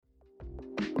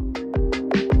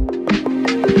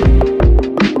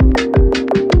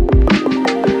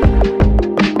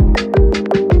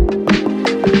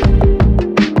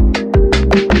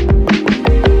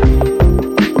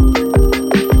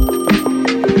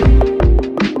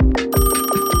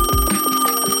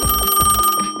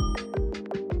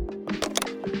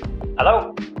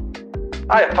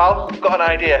Hiya pal, got an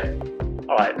idea.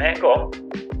 Alright mate, go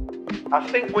on. I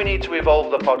think we need to evolve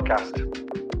the podcast.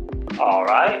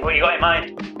 Alright, what you got in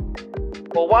mind?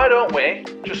 Well, why don't we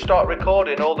just start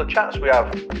recording all the chats we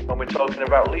have when we're talking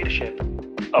about leadership?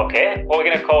 Okay, what are we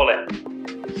going to call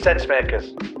it? Sense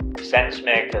makers. Sense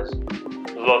makers.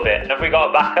 Love it. And have we got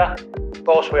a backer? Of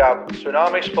course we have.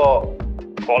 Tsunami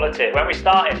Sport. Quality. When we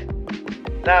starting?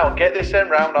 Now, get this end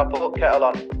round, I'll put kettle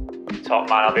on. Top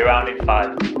man, I'll be round in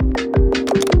 5.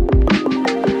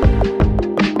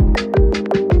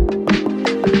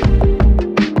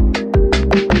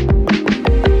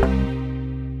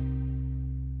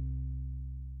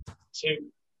 Two,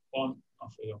 one,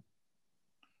 off we go.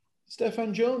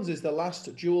 Steffan Jones is the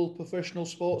last dual professional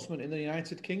sportsman in the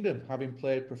United Kingdom, having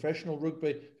played professional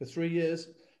rugby for 3 years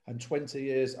and 20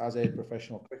 years as a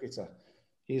professional cricketer.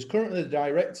 He is currently the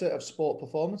Director of Sport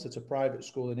Performance at a private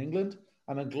school in England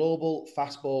and a global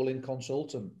fast bowling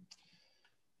consultant.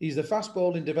 He's the fast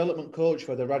bowling development coach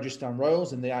for the Rajasthan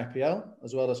Royals in the IPL,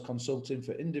 as well as consulting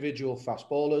for individual fast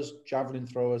bowlers, javelin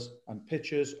throwers and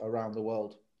pitchers around the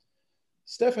world.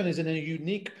 Steffan is in a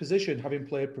unique position, having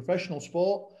played professional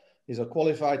sport. He's a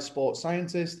qualified sports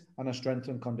scientist and a strength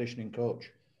and conditioning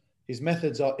coach. His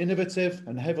methods are innovative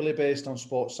and heavily based on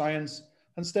sports science,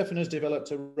 and Steffan has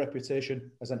developed a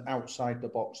reputation as an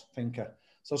outside-the-box thinker.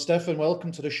 So, Steffan,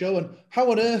 welcome to the show. And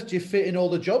how on earth do you fit in all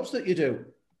the jobs that you do?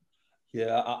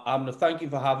 Yeah, Amna, thank you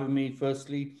for having me,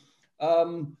 firstly.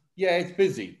 Yeah, it's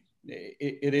busy.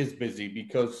 It is busy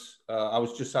because I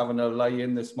was just having a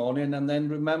lie-in this morning and then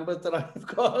remembered that I've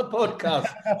got a podcast.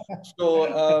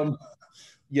 So,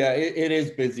 yeah, it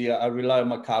is busy. I rely on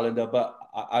my calendar, but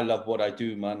I love what I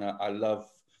do, man. I love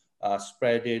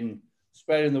spreading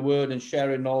the word and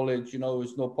sharing knowledge. You know,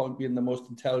 there's no point being the most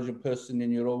intelligent person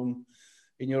in your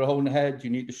own head.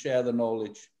 You need to share the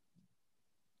knowledge.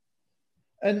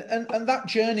 And that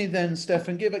journey then,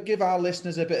 Steffan, give our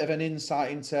listeners a bit of an insight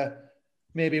into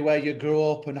maybe where you grew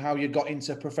up and how you got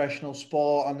into professional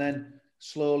sport, and then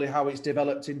slowly how it's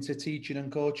developed into teaching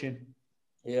and coaching.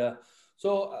 Yeah,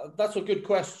 so that's a good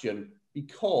question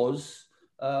because,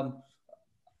 and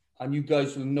you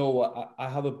guys will know, I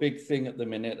have a big thing at the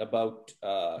minute about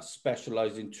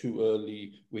specializing too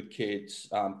early with kids,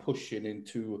 pushing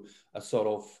into a sort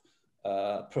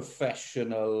of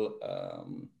professional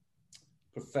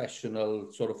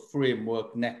sort of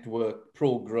framework, network,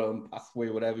 program, pathway,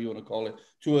 whatever you want to call it,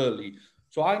 too early.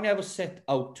 So I never set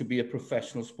out to be a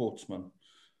professional sportsman.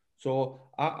 So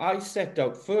I set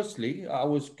out, firstly, I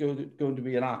was going to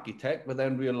be an architect, but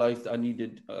then realized I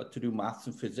needed to do maths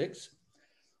and physics.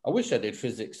 I wish I did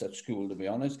physics at school, to be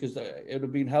honest, because it would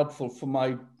have been helpful for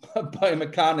my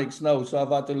biomechanics now. So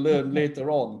I've had to learn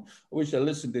later on. I wish I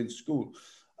listened in school.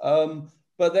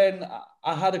 But then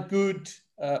I had a good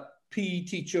PE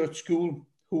teacher at school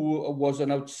who was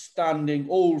an outstanding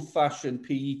old-fashioned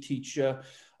PE teacher,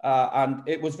 and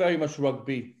it was very much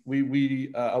rugby.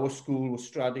 Our school was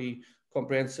Stradey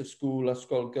Comprehensive School. Our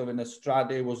school governor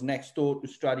Stradey was next door to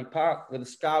Stradey Park with the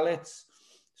Scarlets,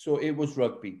 so it was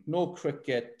rugby, no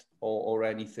cricket or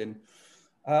anything.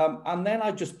 And then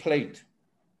I just played,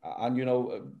 and you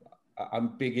know,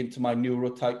 I'm big into my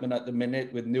neurotyping at the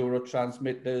minute with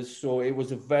neurotransmitters, so it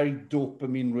was a very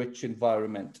dopamine-rich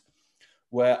environment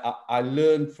where I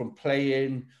learned from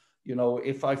playing. You know,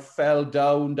 if I fell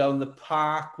down the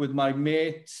park with my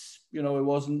mates, you know, it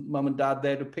wasn't mum and dad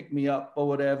there to pick me up or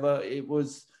whatever. It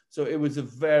was a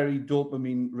very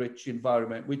dopamine-rich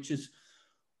environment, which is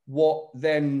what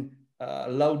then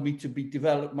allowed me to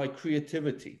develop my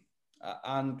creativity.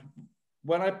 And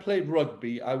when I played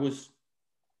rugby, I was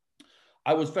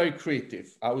very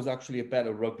creative. I was actually a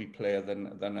better rugby player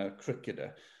than a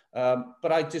cricketer.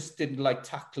 But I just didn't like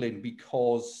tackling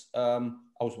because I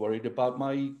was worried about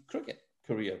my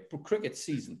cricket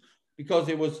season, because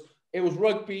it was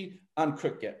rugby and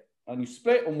cricket, and you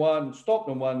split on one, stopped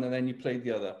on one, and then you played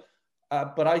the other.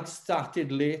 But I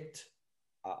started late.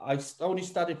 I only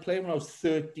started playing when I was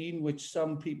 13, which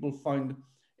some people find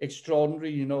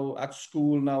extraordinary. You know, at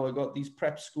school now, I got these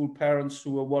prep school parents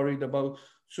who are worried about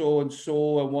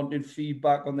so-and-so and wanting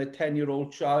feedback on their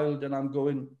 10-year-old child, and I'm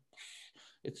going,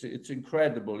 it's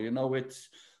incredible, you know.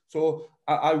 So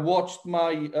I watched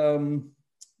my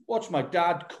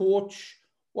dad coach,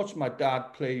 watched my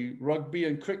dad play rugby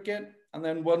and cricket, and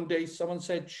then one day someone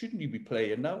said, "Shouldn't you be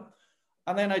playing now?"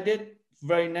 And then I did.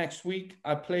 Very next week,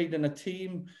 I played in a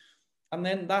team, and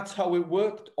then that's how it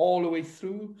worked all the way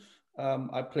through.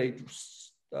 I played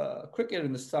cricket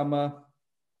in the summer,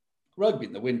 rugby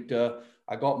in the winter.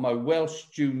 I got my Welsh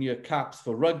junior caps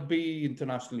for rugby,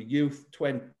 international youth,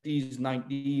 20s,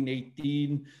 19,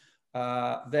 18.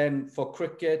 Then for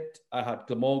cricket, I had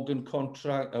Glamorgan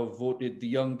contract. I was voted the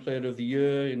Young Player of the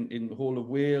Year in the whole of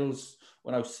Wales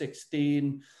when I was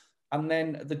 16. And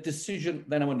then the decision,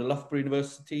 then I went to Loughborough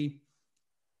University.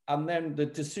 And then the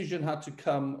decision had to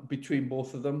come between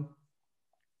both of them.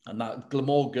 And that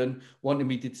Glamorgan wanted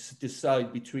me to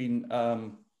decide between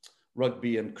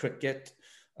rugby and cricket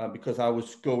because I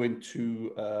was going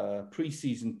to a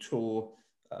pre-season tour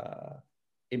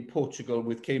in Portugal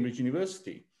with Cambridge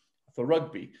University for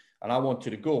rugby. And I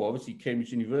wanted to go. Obviously,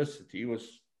 Cambridge University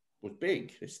was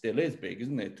big. It still is big,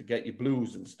 isn't it, to get your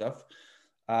blues and stuff.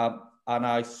 And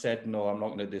I said, no, I'm not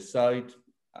going to decide.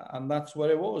 And that's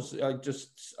what it was.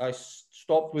 I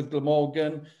stopped with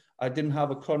Glamorgan. I didn't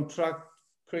have a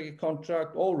cricket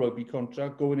contract or rugby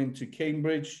contract going into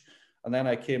Cambridge. And then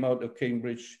I came out of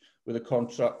Cambridge with a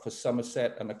contract for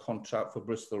Somerset and a contract for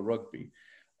Bristol Rugby.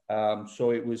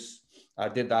 So I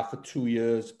did that for 2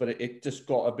 years, but it just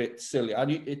got a bit silly.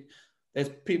 And there's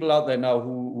people out there now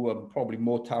who are probably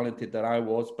more talented than I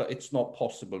was, but it's not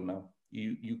possible now.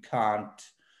 You can't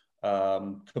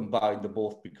combine the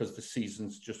both because the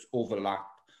seasons just overlap.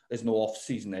 There's no off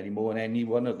season anymore in any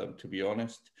one of them, to be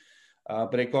honest.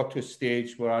 But it got to a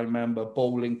stage where I remember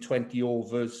bowling 20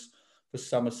 overs for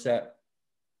Somerset,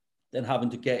 then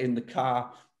having to get in the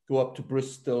car, go up to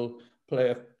Bristol,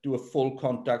 do a full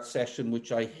contact session,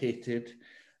 which I hated,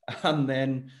 and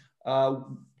then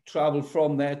travel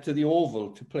from there to the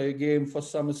Oval to play a game for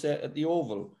Somerset at the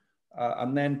Oval,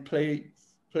 and then play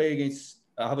against,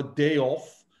 have a day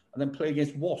off, and then play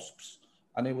against Wasps.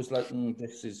 And it was like,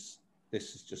 this is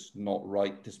just not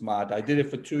right. It's mad. I did it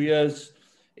for 2 years,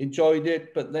 enjoyed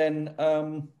it, but then,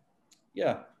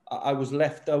 I was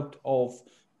left out of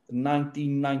the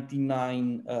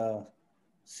 1999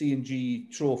 C&G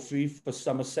Trophy for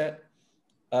Somerset.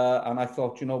 And I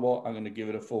thought, you know what, I'm going to give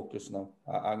it a focus now.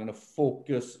 I'm going to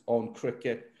focus on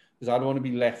cricket because I don't want to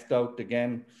be left out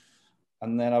again.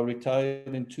 And then I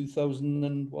retired in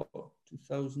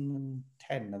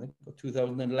 2010, I think, or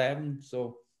 2011.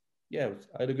 So, yeah,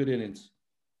 I had a good innings.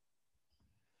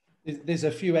 There's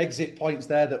a few exit points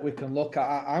there that we can look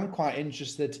at. I'm quite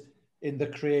interested in the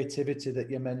creativity that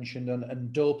you mentioned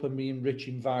and dopamine-rich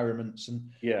environments.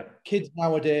 And kids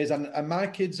nowadays, and my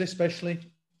kids especially,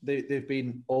 they've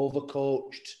been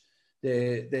overcoached.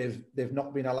 They've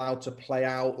not been allowed to play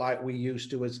out like we used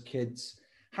to as kids.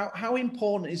 How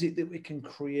important is it that we can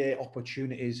create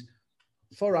opportunities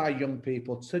for our young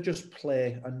people to just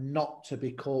play and not to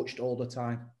be coached all the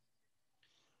time?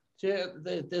 Yeah,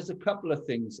 there's a couple of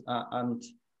things. And,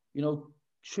 you know,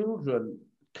 children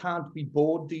can't be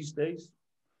bored these days.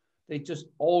 They just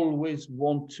always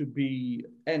want to be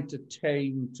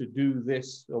entertained, to do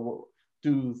this or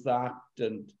do that.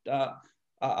 And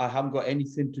I haven't got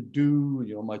anything to do.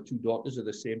 You know, my two daughters are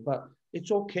the same, but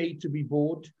it's okay to be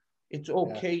bored. It's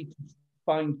okay to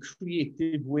find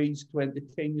creative ways to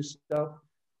entertain yourself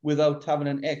without having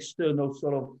an external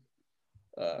sort of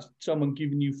someone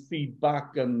giving you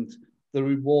feedback and the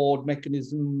reward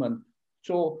mechanism. And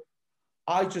so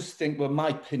I just think, well, my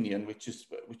opinion, which is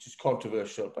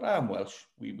controversial, but I am Welsh.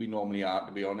 We normally are,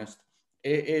 to be honest.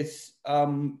 It is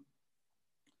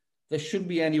there shouldn't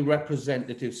be any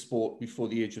representative sport before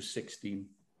the age of 16.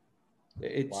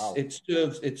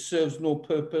 It serves no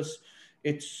purpose.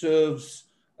 It serves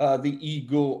the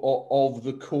ego of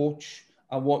the coach.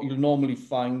 And what you'll normally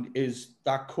find is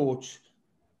that coach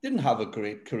didn't have a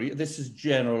great career. This is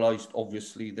generalized,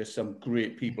 obviously. There's some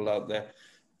great people out there.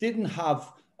 Didn't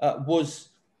have, was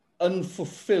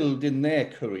unfulfilled in their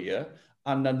career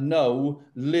and are now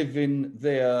living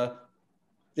their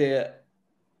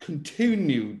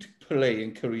continued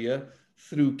playing career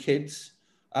through kids.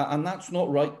 And that's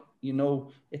not right. You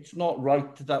know, it's not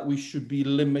right that we should be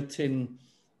limiting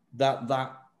the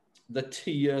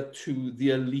tier to the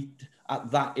elite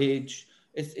at that age.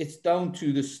 It's down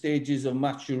to the stages of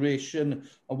maturation,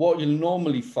 and what you'll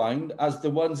normally find as the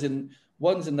ones in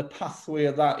the pathway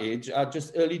of that age are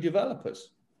just early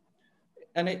developers,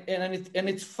 and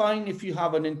it's fine if you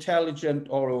have an intelligent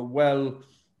or a well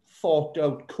thought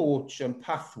out coach and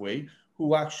pathway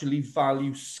who actually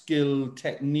value skill,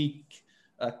 technique,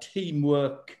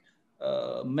 teamwork,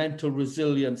 mental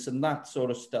resilience, and that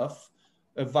sort of stuff.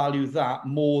 Value that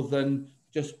more than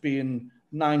just being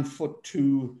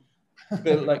 9'2",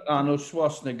 built like Arnold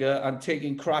Schwarzenegger and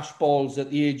taking crash balls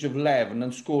at the age of 11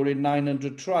 and scoring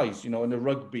 900 tries, you know, in a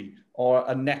rugby, or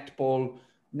a netball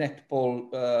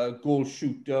goal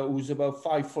shooter who's about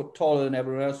 5 foot taller than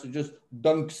everyone else who just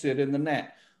dunks it in the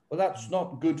net. Well, that's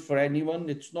not good for anyone.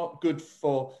 It's not good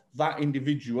for that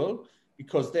individual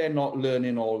because they're not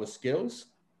learning all the skills.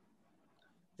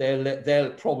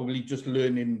 they're probably just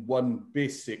learning one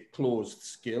basic closed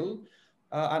skill.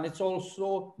 And it's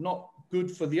also not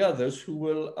good for the others who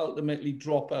will ultimately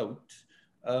drop out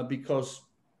because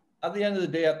at the end of the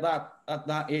day, at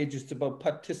that age, it's about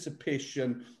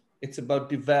participation, it's about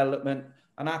development.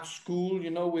 And at school, you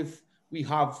know, we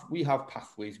have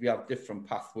pathways, we have different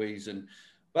pathways,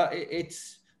 but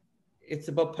it's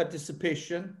about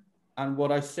participation. And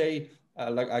what I say,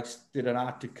 like I did an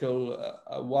article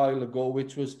a while ago,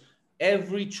 which was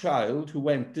every child who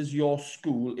enters your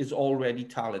school is already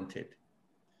talented.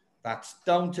 That's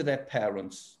down to their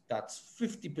parents. That's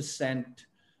 50%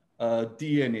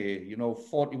 DNA, you know,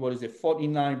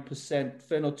 49%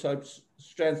 phenotypes,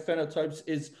 strength phenotypes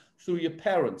is through your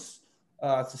parents.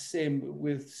 It's the same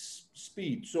with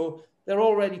speed. So they're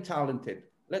already talented.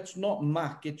 Let's not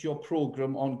market your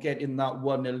program on getting that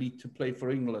one elite to play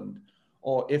for England,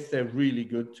 or if they're really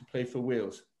good, to play for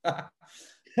Wales.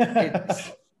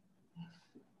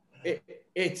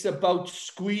 It's about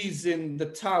squeezing the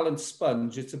talent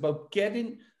sponge. It's about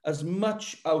getting as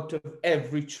much out of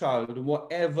every child,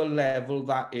 whatever level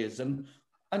that is. And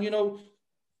you know,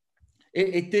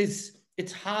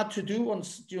 it's hard to do.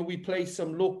 You know, we play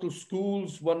some local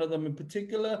schools, one of them in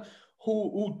particular,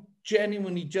 who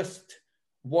genuinely just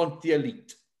want the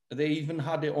elite. They even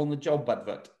had it on the job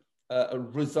advert,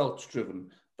 results driven.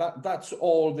 That's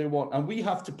all they want. And we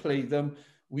have to play them.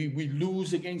 We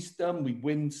lose against them, we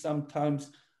win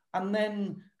sometimes. And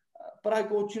then, but I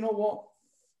go, do you know what?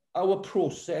 Our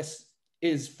process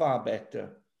is far better.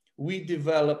 We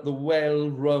develop the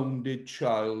well-rounded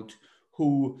child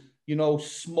who, you know,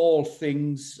 small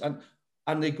things,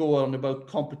 and they go on about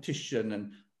competition.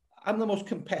 And I'm the most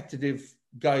competitive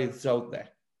guy that's out there.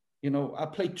 You know, I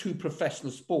play 2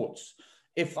 professional sports.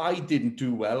 If I didn't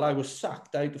do well, I was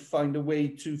sacked. I had to find a way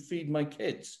to feed my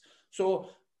kids. So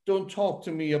don't talk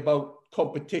to me about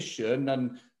competition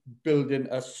and building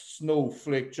a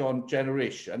snowflake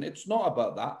generation. It's not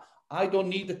about that. I don't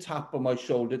need a tap on my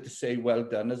shoulder to say, well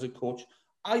done as a coach.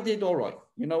 I did all right.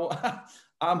 You know,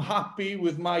 I'm happy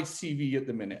with my CV at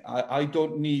the minute. I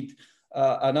don't need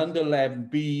an under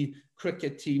 11B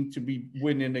cricket team to be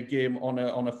winning a game on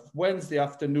a Wednesday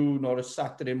afternoon or a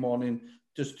Saturday morning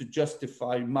just to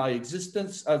justify my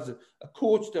existence as a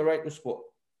coach, director of sport.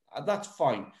 That's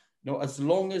fine. You know, as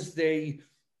long as they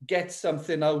get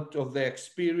something out of their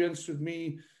experience with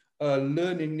me,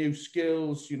 learning new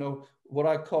skills, you know, what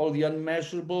I call the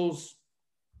unmeasurables,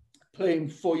 playing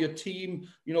for your team.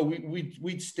 You know,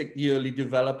 we'd stick the early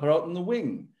developer out in the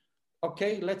wing.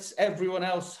 Okay, let's everyone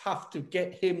else have to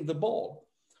get him the ball.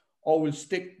 Or we'll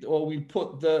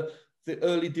put the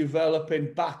early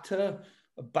developing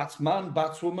batsman,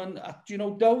 batswoman, you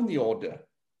know, down the order.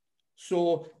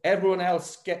 So everyone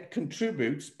else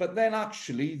contributes, but then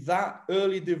actually that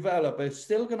early developer is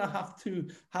still going to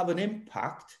have an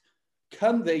impact.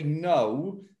 Can they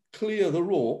now clear the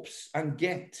ropes and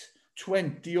get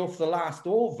 20 off the last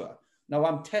over? Now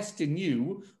I'm testing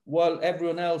you while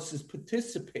everyone else is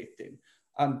participating.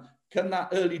 And can that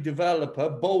early developer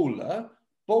bowler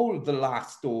bowl the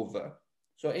last over?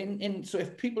 So so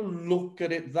if people look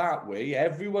at it that way,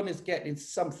 everyone is getting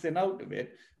something out of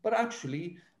it, but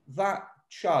actually that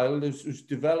child who's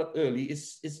developed early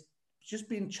is just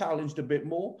being challenged a bit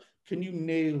more. Can you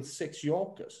nail 6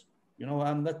 Yorkers? You know,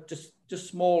 and that just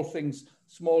small things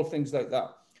like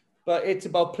that. But it's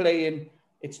about playing.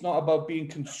 It's not about being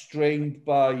constrained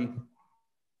by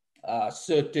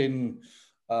certain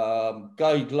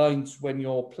guidelines when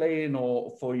you're playing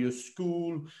or for your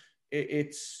school.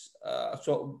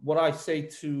 So what I say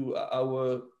to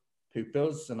our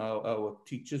pupils and our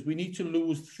teachers, we need to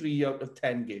lose 3 out of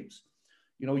 10 games.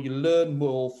 You know, you learn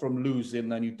more from losing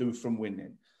than you do from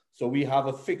winning. So we have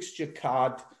a fixture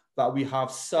card that we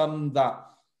have some that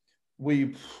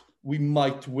we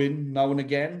might win now and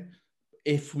again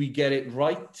if we get it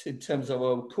right in terms of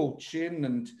our coaching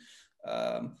and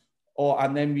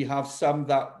then we have some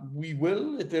that we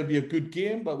will. There'll be a good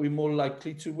game, but we're more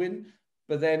likely to win.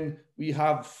 But then we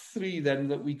have 3 then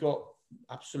that we got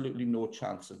absolutely no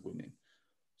chance of winning.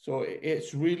 So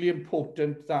it's really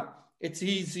important that it's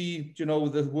easy. You know,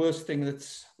 the worst thing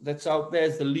that's out there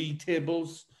is the league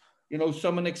tables. You know,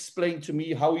 someone explained to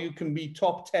me how you can be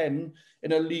top 10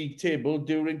 in a league table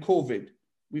during COVID.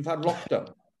 We've had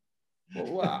lockdown.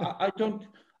 Well,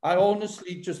 I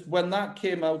honestly just, when that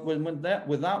came out, when that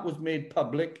was made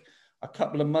public a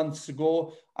couple of months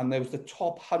ago, and there was the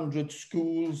top 100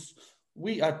 schools,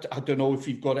 I don't know if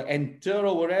you've got to enter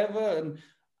or whatever.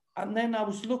 And then I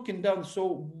was looking down,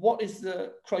 so what is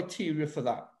the criteria for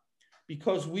that?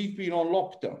 Because we've been on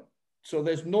lockdown. So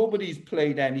nobody's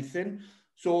played anything.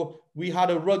 So we had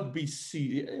a rugby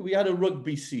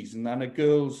season and a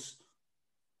girls'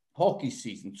 hockey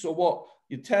season. So what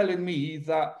you're telling me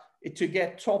that to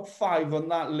get top 5 on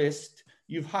that list,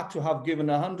 you've had to have given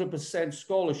 100%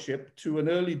 scholarship to an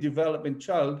early development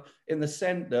child in the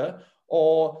centre,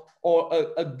 or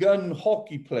a gun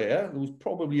hockey player who's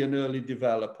probably an early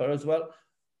developer as well.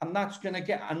 And that's going to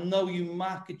get, and now you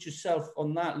market yourself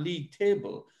on that league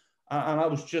table. And I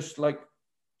was just like,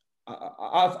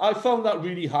 I found that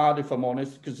really hard, if I'm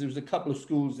honest, because there was a couple of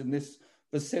schools in this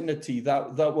vicinity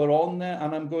that were on there.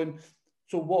 And I'm going,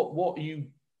 so what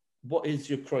is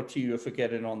your criteria for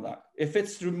getting on that? If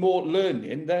it's remote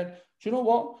learning, then do you know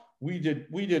what? We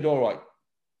did all right.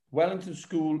 Wellington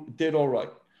School did all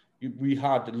right. We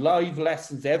had live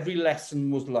lessons. Every lesson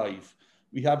was live.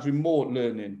 We had remote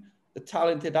learning. The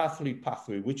talented athlete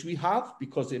pathway, which we have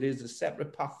because it is a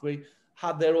separate pathway,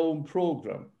 had their own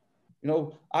program. You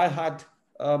know, I had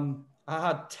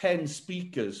 10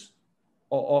 speakers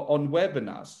on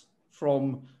webinars,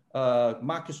 from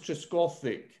Marcus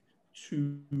Trescothick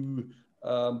to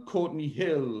Courtney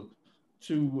Hill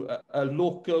to a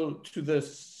local, to the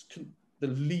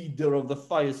leader of the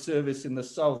fire service in the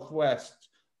Southwest.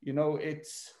 You know,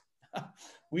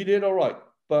 we did all right.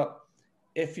 But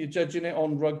if you're judging it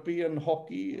on rugby and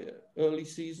hockey early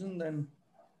season, then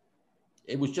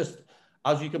it was just,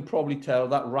 as you can probably tell,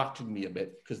 that rattled me a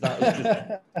bit, because that was just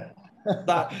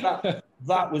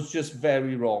that was just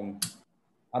very wrong.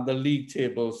 And the league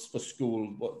tables for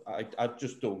school, I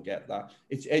just don't get that.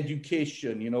 It's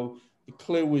education, you know. The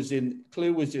clue is in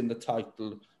the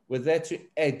title. We're there to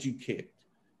educate.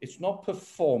 It's not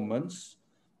performance,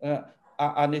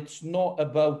 and it's not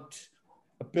about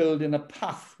building a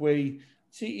pathway.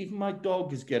 See, even my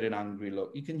dog is getting angry.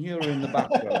 Look, you can hear her in the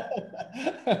background.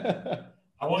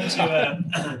 I want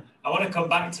to come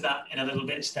back to that in a little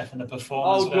bit, Stefan. The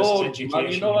performance versus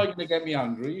education. You know, I'm going to get me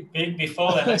angry.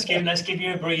 Before then, let's give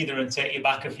you a breather and take you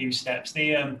back a few steps.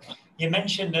 You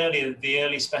mentioned earlier the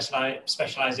early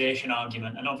specialisation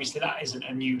argument, and obviously that isn't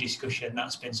a new discussion.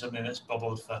 That's been something that's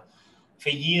bubbled for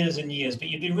years and years. But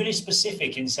you've been really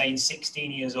specific in saying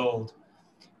 16 years old.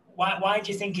 Why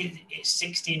do you think it's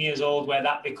 16 years old where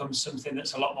that becomes something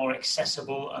that's a lot more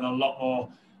accessible and a lot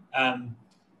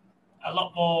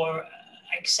more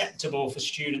acceptable for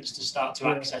students to start to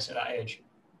access at that age?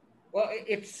 Well,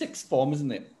 it's sixth form,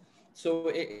 isn't it?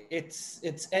 So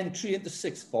it's entry into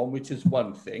sixth form, which is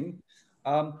one thing.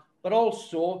 But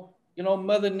also, you know,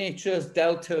 Mother Nature has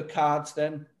dealt her cards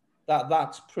then.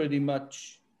 That's pretty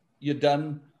much, you're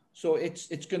done. So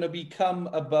it's going to become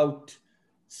about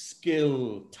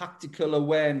skill, tactical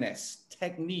awareness,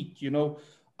 technique. You know,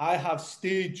 I have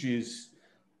stages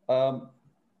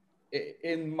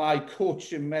in my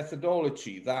coaching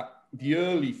methodology that the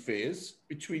early phase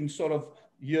between sort of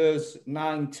years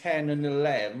 9, 10 and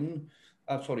 11,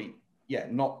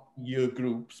 not year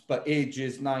groups, but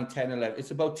ages 9, 10, 11.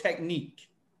 It's about technique.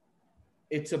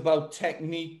 It's about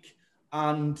technique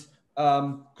and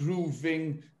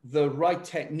grooving the right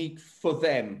technique for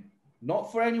them,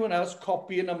 not for anyone else,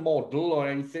 copying a model or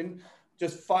anything.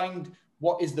 Just find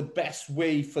what is the best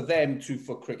way for them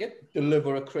for cricket,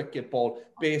 deliver a cricket ball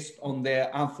based on their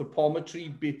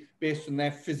anthropometry, based on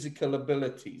their physical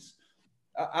abilities.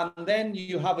 And then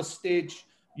you have a stage,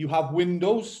 you have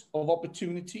windows of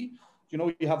opportunity. You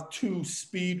know, you have 2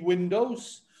 speed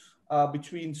windows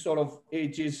between sort of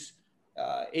ages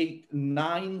 8,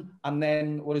 9, and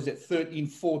then, 13,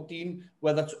 14,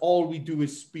 where that's all we do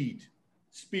is speed.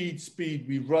 Speed,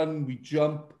 we run, we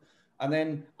jump. And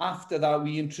then after that,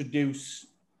 we introduce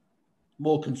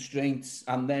more constraints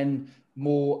and then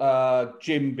more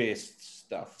gym-based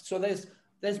stuff. So there's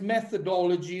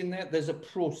methodology in there. There's a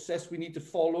process we need to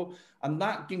follow, and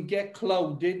that can get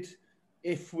clouded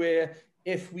if we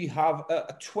have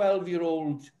a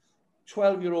 12-year-old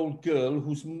girl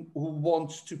who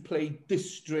wants to play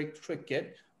district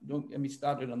cricket. Don't get me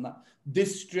started on that.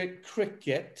 District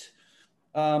cricket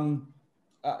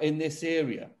in this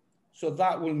area. So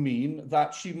that will mean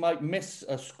that she might miss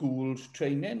a school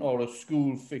training or a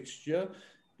school fixture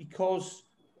because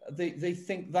they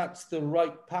think that's the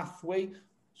right pathway.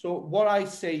 So what I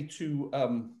say to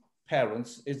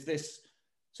parents is this.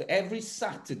 So every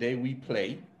Saturday we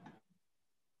play, in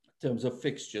terms of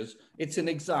fixtures, it's an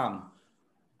exam.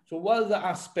 So while the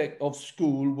aspect of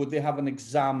school, would they have an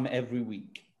exam every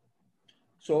week?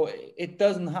 So it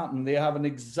doesn't happen. They have an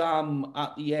exam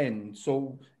at the end.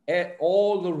 So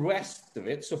all the rest of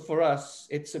it. So for us,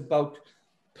 it's about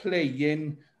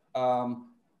playing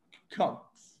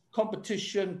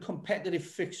competition, competitive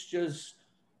fixtures.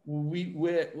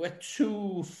 We're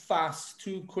too fast,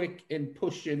 too quick in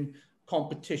pushing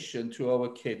competition to our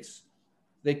kids.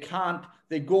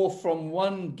 They go from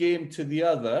one game to the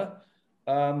other,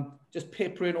 just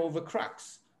papering over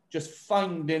cracks, just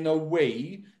finding a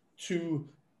way to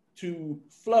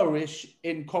flourish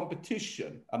in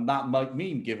competition. And that might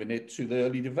mean giving it to the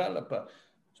early developer.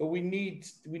 So we need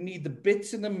the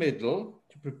bits in the middle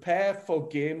to prepare for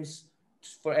games,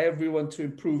 for everyone to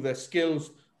improve their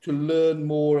skills, to learn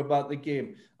more about the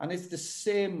game. And it's the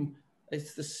same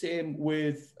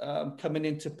with coming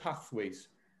into pathways.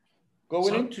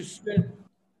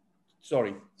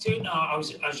 Sorry. So, no, I was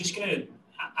just going to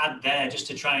add there, just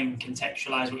to try and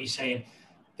contextualize what you're saying.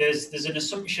 There's an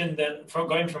assumption that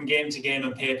going from game to game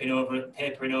and papering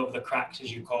over the cracks,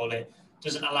 as you call it,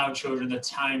 doesn't allow children the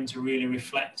time to really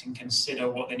reflect and consider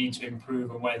what they need to improve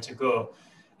and where to go.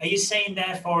 Are you saying,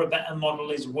 therefore, a better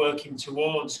model is working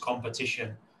towards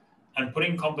competition and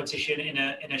putting competition in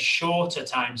a shorter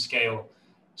time scale?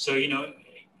 So,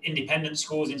 independent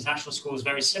schools, international schools,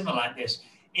 very similar like this.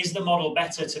 Is the model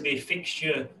better to be a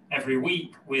fixture every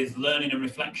week with learning and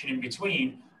reflection in between,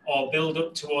 or build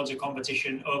up towards a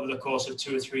competition over the course of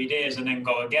 2 or 3 days and then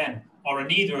go again? Or are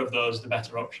neither of those the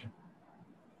better option?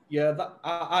 Yeah,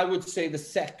 I would say the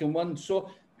second one. So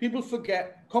people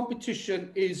forget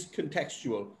competition is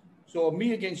contextual. So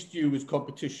me against you is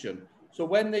competition. So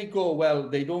when they go, well,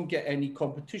 they don't get any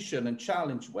competition and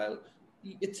challenge, well,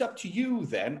 it's up to you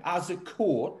then as a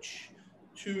coach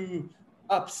to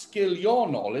upskill your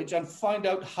knowledge and find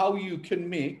out how you can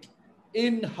make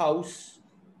in-house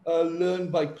learn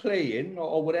by playing,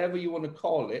 or whatever you want to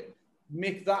call it,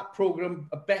 make that program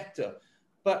better.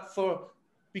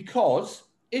 Because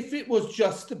if it was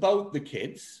just about the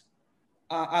kids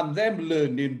and them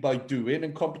learning by doing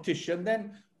and competition,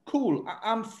 then cool,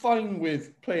 I'm fine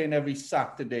with playing every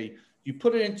Saturday. You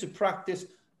put it into practice,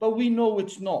 but we know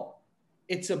it's not.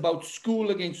 It's about school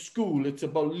against school. It's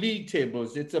about league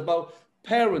tables. It's about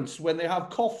parents when they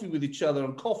have coffee with each other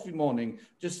on coffee morning,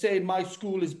 just saying my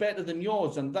school is better than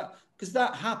yours, and that, because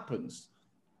that happens.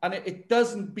 And it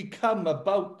doesn't become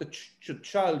about the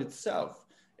child itself.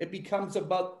 It becomes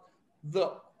about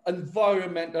the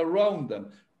environment around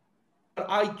them. But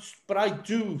I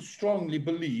do strongly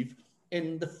believe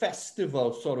in the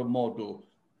festival sort of model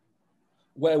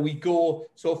where we go.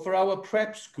 So for our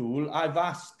prep school, I've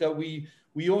asked that we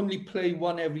only play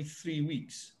one every 3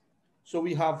 weeks. So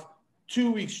we have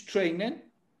 2 weeks training,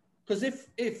 because if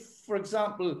for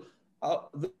example,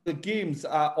 the games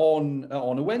are on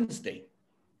a Wednesday,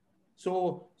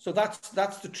 so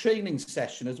that's the training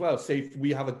session as well. Say if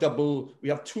we have we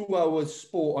have 2 hours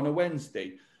sport on a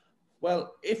Wednesday.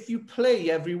 Well, if you play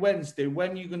every Wednesday,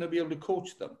 when are you going to be able to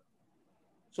coach them?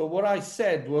 So what I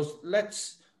said was,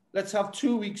 let's have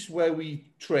 2 weeks where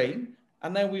we train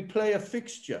and then we play a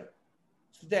fixture.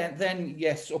 So then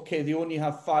yes, okay, they only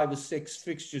have 5 or 6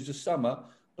 fixtures a summer,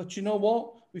 but you know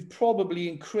what? We've probably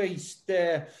increased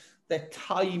their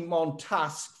time on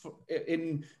task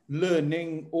in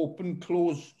learning open,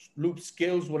 closed loop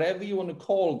skills, whatever you want to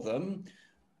call them,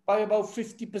 by about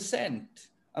 50%.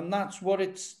 And that's what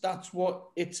it's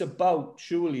about,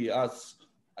 surely, as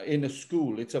in a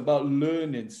school. It's about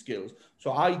learning skills.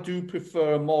 So I do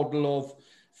prefer a model of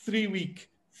 3 week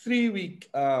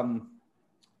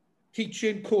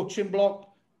teaching, coaching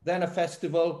block, then a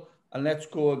festival, and let's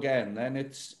go again. Then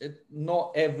it's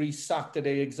not every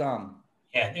Saturday exam.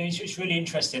 Yeah, it's really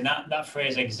interesting. That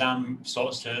phrase exam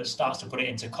starts to put it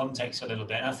into context a little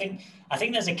bit. And I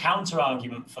think there's a counter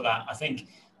argument for that. I think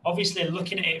obviously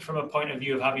looking at it from a point of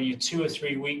view of having you 2 or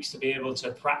 3 weeks to be able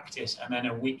to practice and then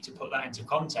a week to put that into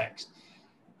context,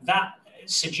 that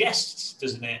suggests,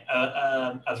 doesn't it,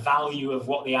 a value of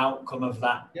what the outcome of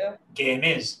that game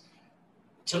is.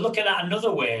 To look at that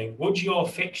another way, would your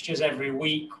fixtures every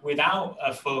week without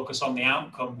a focus on the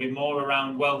outcome be more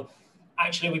around, well,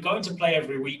 actually we're going to play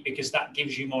every week because that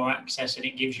gives you more access and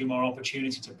it gives you more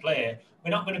opportunity to play.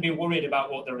 We're not going to be worried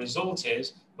about what the result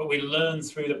is, but we learn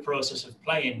through the process of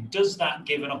playing. Does that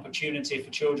give an opportunity for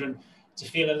children to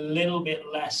feel a little bit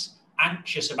less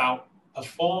anxious about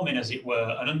performing, as it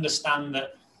were, and understand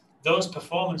that those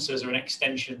performances are an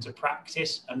extension to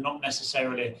practice and not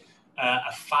necessarily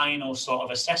a final sort of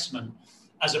assessment,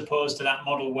 as opposed to that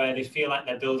model where they feel like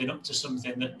they're building up to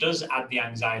something that does add the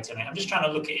anxiety? I'm just trying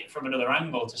to look at it from another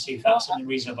angle to see if that's a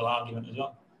reasonable argument as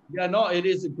well. Yeah, no, it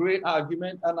is a great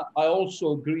argument, and I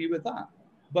also agree with that.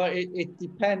 But it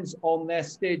depends on their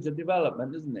stage of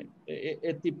development, isn't it?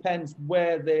 It depends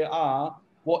where they are,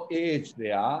 what age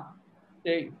they are.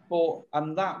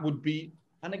 And that would be,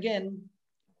 and again,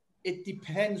 it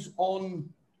depends on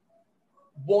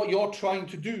what you're trying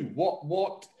to do.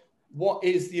 What what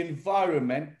is the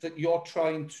environment that you're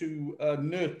trying to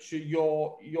nurture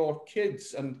your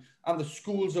kids and the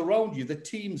schools around you, the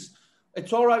teams.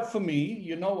 It's all right for me,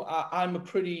 you know, I'm a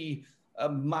pretty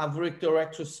maverick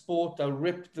director of sport. I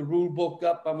rip the rule book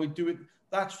up and we do it.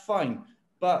 That's fine.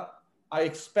 But I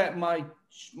expect my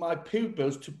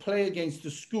pupils to play against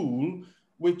a school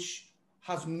which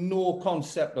has no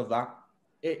concept of that.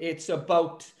 It's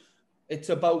about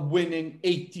winning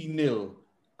 80-0.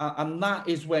 And that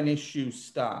is when issues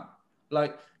start.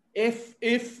 Like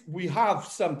if we have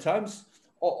sometimes,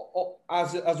 or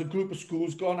as a group of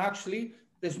schools gone, actually,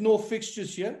 there's no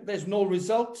fixtures here, there's no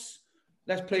results,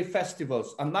 let's play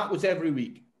festivals. And that was every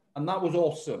week. And that was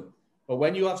awesome. But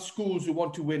when you have schools who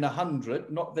want to win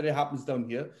 100, not that it happens down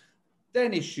here,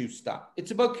 then issues start.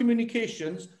 It's about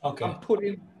communications and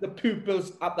putting the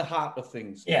pupils at the heart of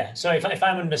things. Yeah, so if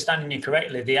I'm understanding you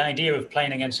correctly, the idea of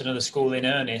playing against another school in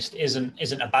earnest isn't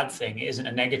a bad thing, it isn't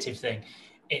a negative thing.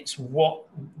 It's what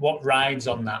rides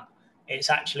on that. It's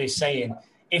actually saying,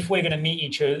 if we're going to meet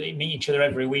each other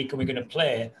every week and we're going to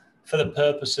play for the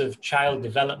purpose of child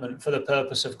development, for the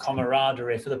purpose of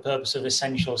camaraderie, for the purpose of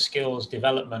essential skills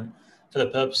development, for the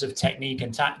purpose of technique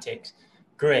and tactics,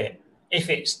 great. If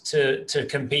it's to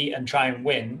compete and try and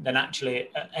win, then actually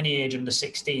at any age under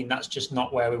 16, that's just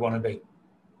not where we want to be.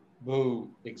 Oh,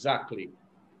 exactly.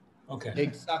 Okay.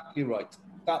 Exactly right.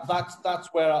 That's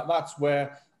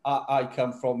where I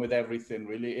come from with everything.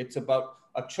 Really, it's about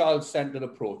a child-centered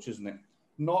approach, isn't it?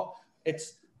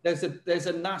 There's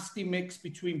a nasty mix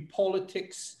between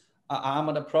politics. I'm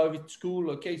at a private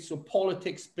school, okay, so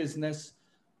politics, business,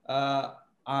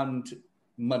 and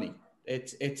money.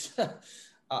 It's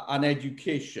an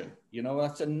education, you know,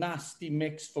 that's a nasty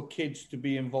mix for kids to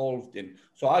be involved in.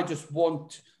 So I just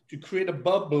want to create a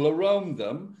bubble around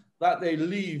them that they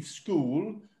leave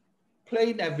school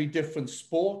playing every different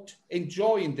sport,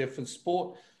 enjoying different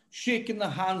sport, shaking the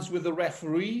hands with the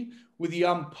referee, with the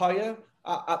umpire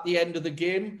at the end of the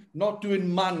game, not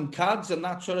doing man cards and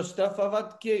that sort of stuff. I've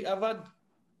had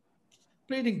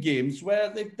played in games where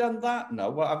they've done that now.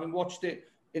 Well, I've watched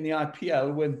it in the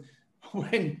IPL when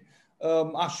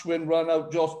Ashwin run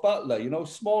out Josh Butler, you know,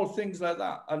 small things like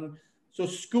that. And so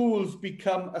schools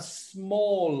become a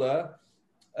smaller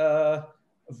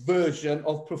version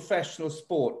of professional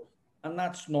sport, and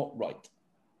that's not right.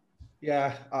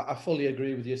 Yeah, I fully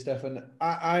agree with you, Stefan.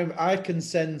 I can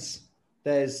sense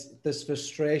there's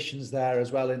frustrations there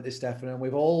as well, isn't there, Stefan? And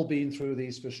we've all been through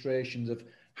these frustrations of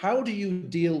how do you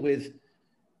deal with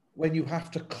when you have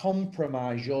to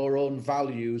compromise your own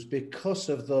values because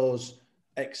of those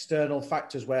external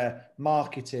factors where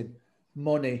marketing,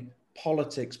 money,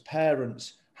 politics,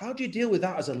 parents, how do you deal with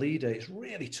that as a leader? It's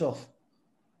really tough.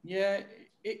 Yeah,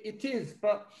 it is,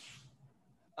 but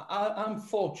I'm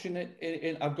fortunate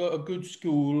I've got a good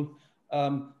school.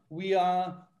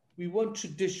 We weren't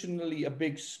traditionally a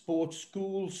big sports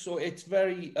school, so it's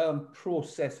very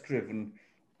process driven.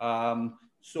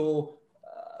 So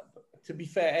to be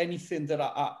fair, anything that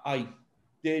I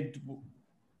did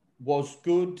was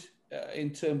good. In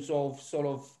terms of sort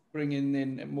of bringing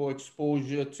in more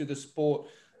exposure to the sport.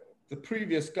 The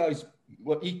previous guys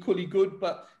were equally good,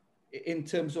 but in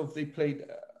terms of they played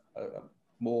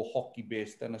more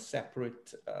hockey-based and a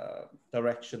separate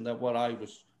direction than what I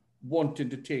was wanting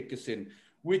to take us in,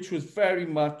 which was very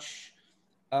much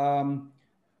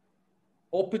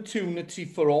opportunity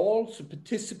for all, so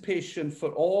participation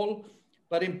for all,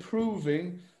 but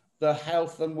improving the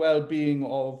health and well-being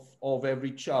of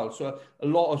every child. So a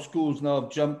lot of schools now have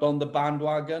jumped on the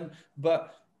bandwagon,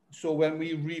 but so when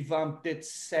we revamped it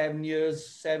 7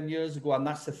 years ago, and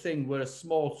that's the thing, we're a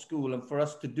small school, and for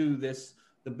us to do this,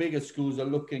 the bigger schools are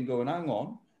looking, going, hang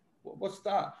on, what's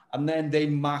that? And then they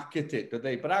market it,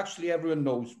 but actually everyone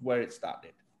knows where it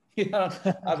started. You know,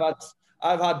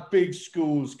 I've had big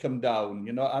schools come down,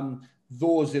 you know, and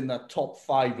those in the top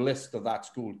 5 list of that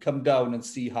school come down and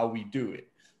see how we do it.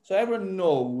 So everyone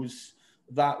knows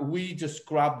that we just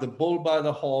grabbed the bull by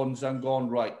the horns and gone,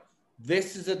 right,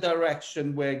 this is a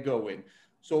direction we're going.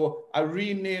 So I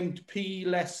renamed PE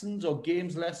lessons or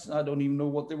games lessons, I don't even know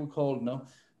what they were called now,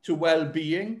 to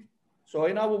well-being. So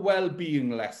in our well-being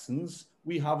lessons,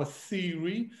 we have a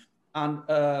theory and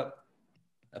a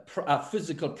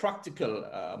physical practical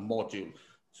module.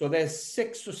 So there's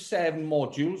 6 or 7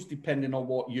 modules, depending on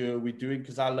what year we're doing,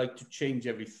 because I like to change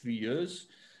every 3 years.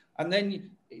 And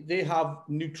then they have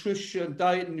nutrition,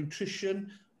 diet and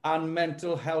nutrition, and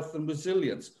mental health and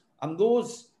resilience. And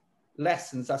those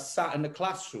lessons are sat in the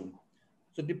classroom.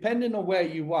 So depending on where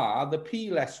you are, the PE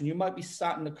lesson, you might be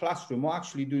sat in the classroom or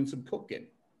actually doing some cooking.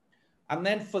 And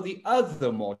then for the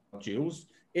other modules,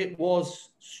 it was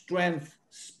strength,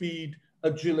 speed,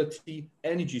 agility,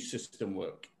 energy system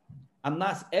work. And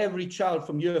that's every child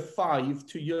from year 5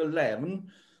 to year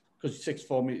 11, because sixth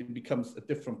form, it becomes a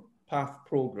different path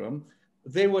program.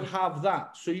 They would have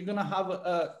that. So you're going to have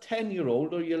a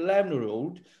 10-year-old or your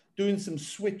 11-year-old doing some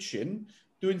switching,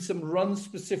 doing some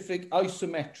run-specific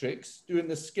isometrics, doing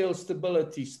the skill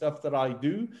stability stuff that I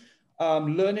do,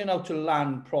 learning how to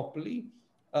land properly.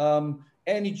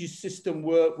 Energy system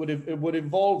work would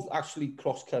involve actually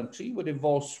cross-country, would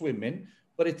involve swimming,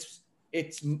 but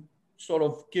it's sort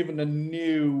of given a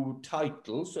new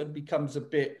title, so it becomes a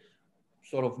bit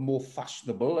sort of more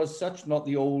fashionable as such, not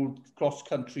the old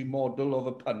cross-country model of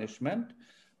a punishment,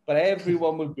 but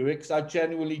everyone will do it, because I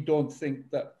genuinely don't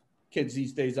think that kids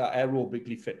these days are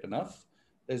aerobically fit enough.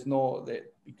 There's no,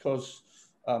 because,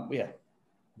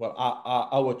 well,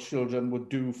 our children would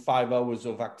do 5 hours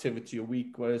of activity a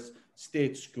week, whereas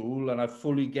state school, and I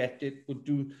fully get it, would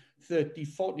do 30,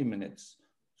 40 minutes.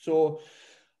 So,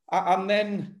 and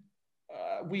then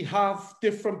we have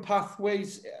different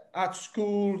pathways at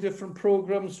school, different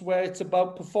programs where it's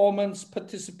about performance,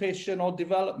 participation, or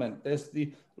development. There's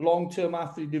the long-term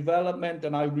athlete development,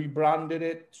 and I rebranded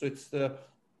it. So it's the,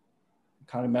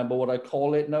 I can't remember what I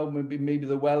call it now, maybe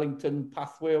the Wellington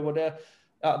pathway or whatever.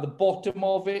 The bottom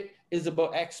of it is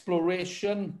about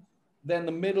exploration. Then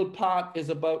the middle part is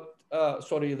about,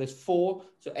 there's 4.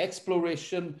 So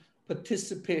exploration,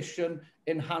 participation,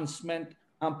 enhancement,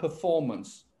 and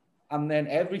performance. And then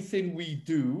everything we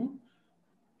do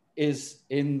is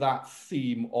in that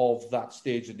theme of that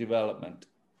stage of development.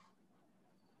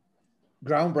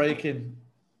 Groundbreaking.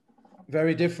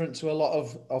 Very different to a lot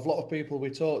of people we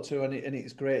talk to, and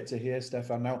it's great to hear,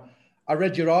 Stefan. Now, I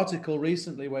read your article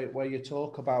recently where you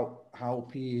talk about how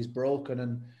PE is broken,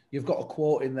 and you've got a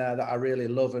quote in there that I really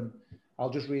love, and I'll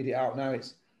just read it out now.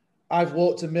 It's, "I've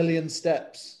walked 1,000,000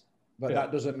 steps, but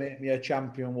that doesn't make me a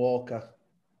champion walker."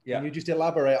 Yeah. Can you just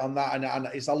elaborate on that? And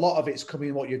it's a lot of it's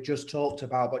coming what you've just talked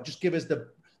about, but just give us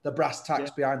the brass tacks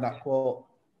behind that quote.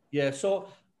 Yeah, so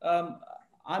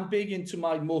I'm big into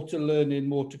my motor learning,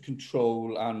 motor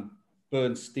control, and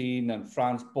Bernstein and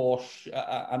Franz Bosch,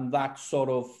 and that sort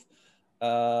of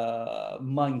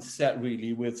mindset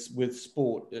really with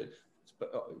sport.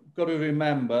 Got to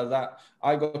remember that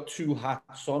I got 2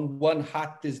 hats on. One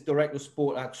hat is director of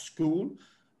sport at school,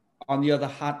 and the other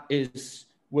hat is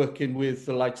working with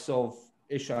the likes of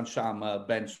Ishan Sharma,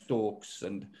 Ben Stokes,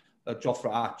 and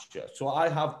Jofra Archer. So I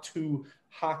have 2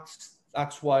 hats.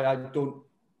 That's why I don't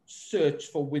search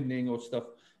for winning or stuff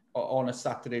on a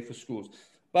Saturday for schools.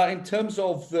 But in terms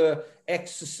of the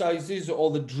exercises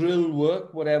or the drill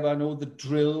work, whatever, I know the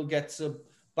drill gets a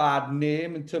bad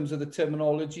name in terms of the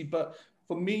terminology, but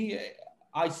for me,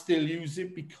 I still use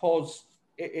it because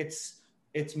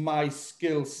it's my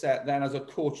skill set then as a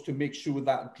coach to make sure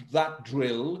that that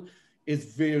drill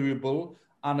is variable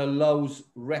and allows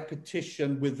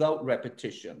repetition without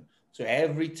repetition. So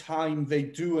every time they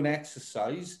do an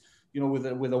exercise, you know, with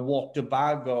a water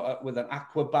bag or with an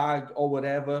aqua bag or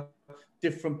whatever,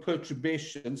 different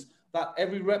perturbations, that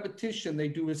every repetition they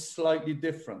do is slightly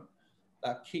different.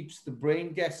 That keeps the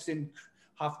brain guessing,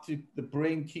 the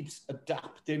brain keeps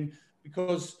adapting,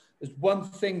 because there's one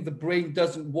thing the brain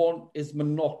doesn't want is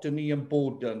monotony and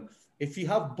boredom. If you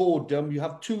have boredom, you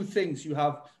have 2 things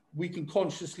we can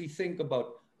consciously think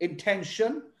about: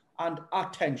 intention and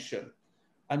attention.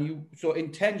 So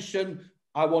intention,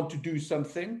 I want to do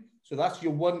something. So that's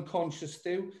your one conscious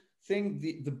thing.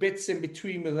 The bits in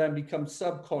between with them become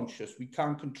subconscious. We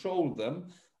can't control them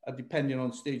depending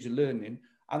on stage of learning.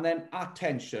 And then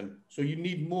attention. So you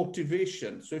need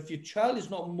motivation. So if your child is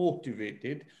not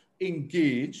motivated,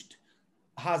 engaged,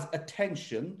 has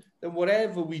attention, then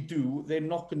whatever we do, they're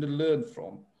not going to learn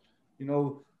from. You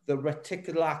know, the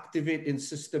reticular activating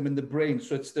system in the brain,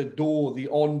 so it's the door, the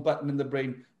on button in the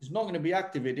brain, is not going to be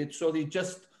activated. So you're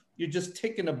just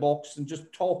ticking a box and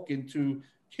just talking to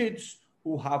kids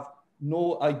who have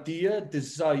no idea,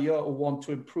 desire, or want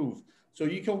to improve. So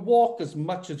you can walk as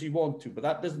much as you want to, but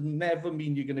that doesn't never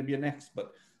mean you're going to be an expert.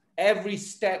 Every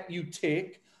step you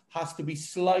take has to be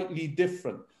slightly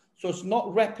different. So it's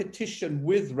not repetition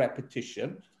with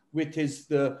repetition, which is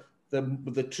the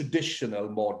traditional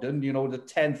modern, you know, the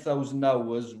 10,000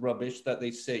 hours rubbish that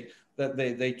they say, that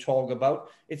they talk about.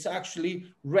 It's actually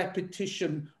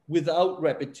repetition without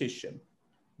repetition.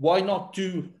 Why not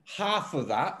do half of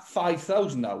that,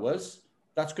 5,000 hours?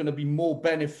 That's going to be more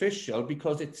beneficial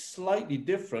because it's slightly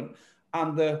different.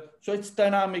 And so it's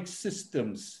dynamic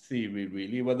systems theory,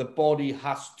 really, where the body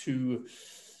has to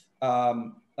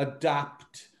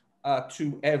adapt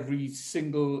to every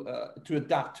single, to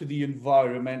adapt to the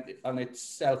environment, and it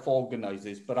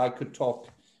self-organizes. But I could talk,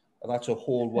 that's a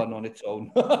whole one on its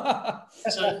own.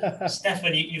 So,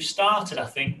 Stefan, you've started, I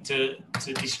think, to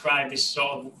describe this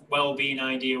sort of well-being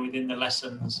idea within the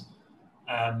lessons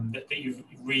that you've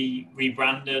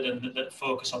rebranded and that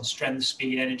focus on strength,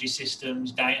 speed, energy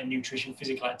systems, diet and nutrition,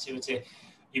 physical activity.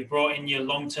 You've brought in your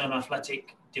long-term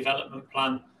athletic development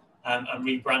plan and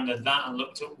rebranded that and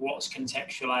looked at what's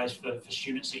contextualized for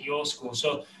students at your school.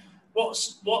 So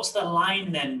what's the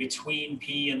line then between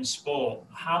PE and sport?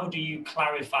 How do you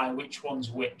clarify which one's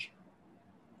which?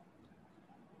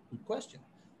 Good question.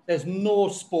 There's no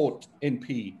sport in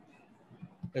PE.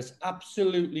 There's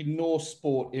absolutely no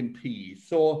sport in PE.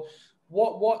 So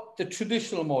what the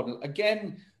traditional model,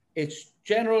 again, it's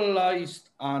generalized,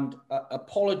 and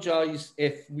apologize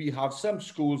if we have some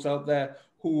schools out there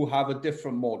who have a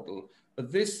different model.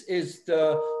 But this is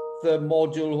the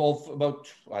module of about,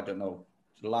 I don't know,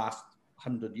 the last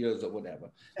 100 years or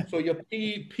whatever. So your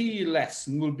PE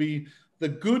lesson will be the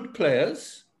good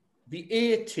players, the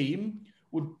A team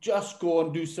would just go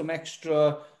and do some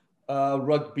extra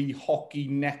rugby, hockey,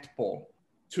 netball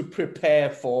to prepare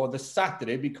for the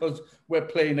Saturday, because we're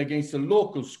playing against a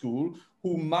local school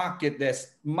who market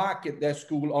their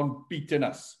school on beating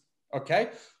us. Okay,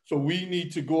 so we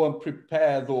need to go and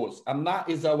prepare those, and that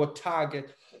is our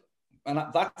target, and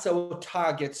that's our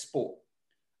target sport.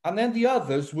 And then the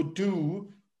others would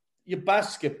do your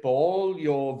basketball,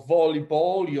 your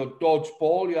volleyball, your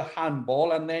dodgeball, your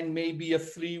handball, and then maybe a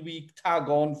 3-week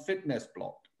tag-on fitness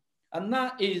block. And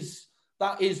that is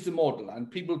the model,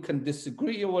 and people can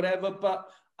disagree or whatever, but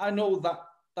I know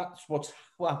that's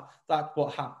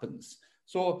what happens.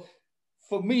 So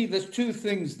for me, there's two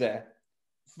things there.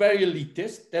 Very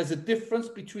elitist. There's a difference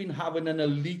between having an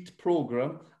elite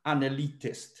program and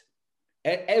elitist.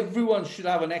 Everyone should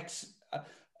have an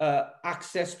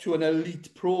access to an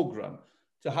elite program,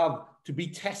 to be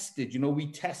tested. You know,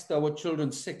 we test our children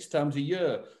 6 times a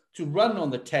year to run on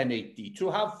the 1080,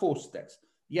 to have 4 steps.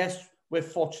 Yes, we're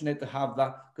fortunate to have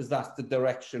that because that's the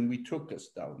direction we took us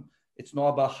down. It's not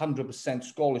about 100%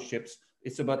 scholarships.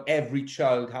 It's about every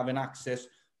child having access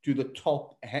to the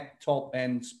top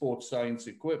end sports science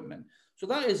equipment. So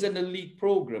that is an elite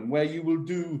program where you will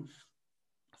do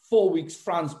 4 weeks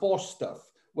Franz Bosch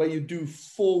stuff, where you do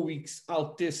 4 weeks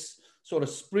Altis sort of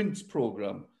sprints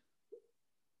program.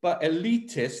 But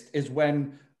elitist is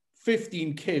when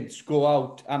 15 kids go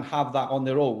out and have that on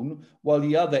their own, while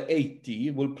the other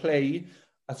 80 will play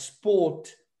a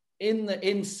sport in the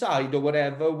inside or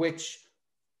whatever, which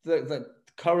the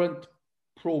current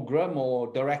program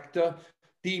or director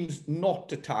deems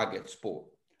not a target sport.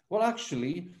 Well,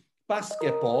 actually,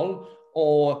 basketball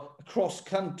or cross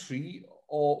country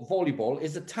or volleyball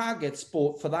is a target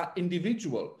sport for that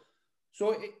individual.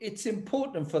 So it's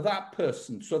important for that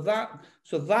person. So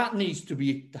that needs to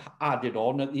be added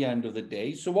on at the end of the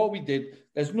day. So what we did,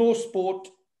 there's no sport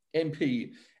in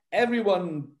PE.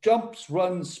 Everyone jumps,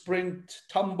 runs, sprint,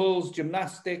 tumbles,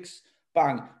 gymnastics,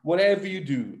 bang, whatever you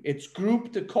do. It's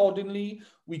grouped accordingly.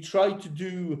 We try to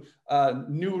do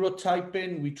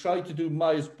neurotyping. We try to do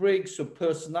Myers-Briggs, so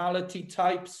personality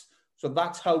types. So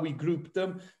that's how we group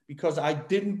them, because I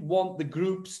didn't want the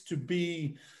groups to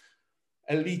be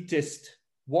elitist.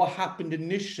 What happened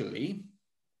initially,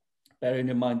 bearing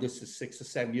in mind this is 6 or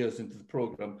 7 years into the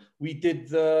program, we did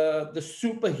the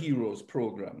superheroes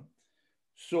program.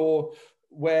 So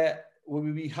where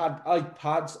we had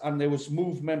iPads and there was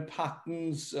movement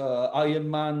patterns, Iron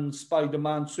Man,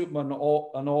 Spider-Man, Superman,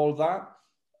 and all that.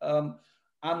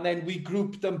 And then we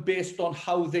grouped them based on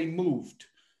how they moved.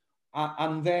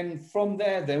 And then from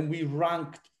there, then we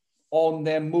ranked on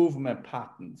their movement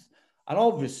patterns. And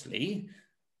obviously,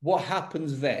 what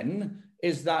happens then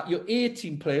is that your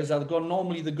 18 players are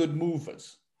normally the good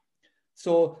movers.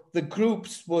 So the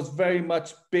groups was very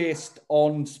much based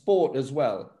on sport as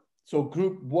well. So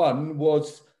group 1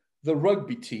 was the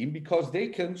rugby team, because they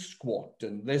can squat,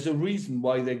 and there's a reason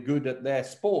why they're good at their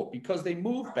sport, because they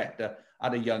move better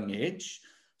at a young age.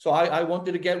 So I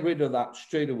wanted to get rid of that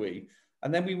straight away.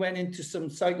 And then we went into some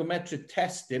psychometric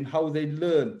testing, how they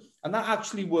learn. And that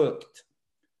actually worked.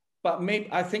 But maybe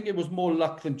I think it was more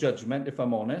luck than judgment, if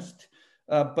I'm honest.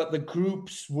 But the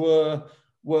groups were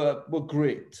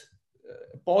great.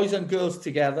 Boys and girls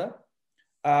together.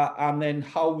 And then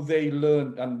how they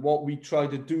learned. And what we try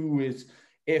to do is,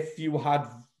 if you had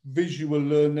visual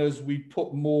learners, we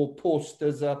put more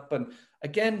posters up. And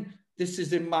again, this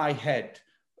is in my head.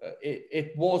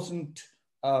 It wasn't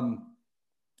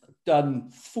done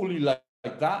fully like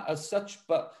that as such,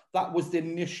 but that was the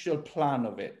initial plan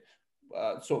of it.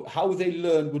 So how they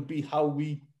learned would be how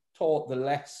we taught the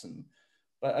lesson.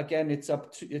 But again, it's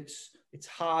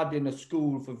hard in a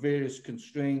school for various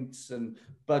constraints and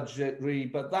budgetary,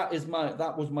 but that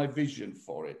was my vision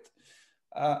for it.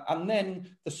 And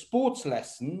then the sports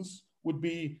lessons would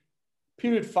be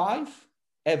period 5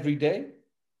 every day,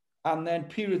 and then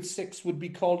period 6 would be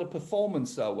called a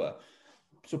performance hour.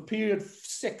 So period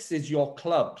 6 is your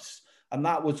clubs, and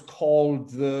that was called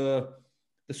the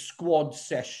squad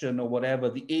session or whatever,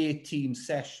 the A-team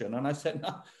session. And I said,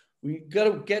 no, we got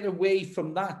to get away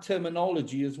from that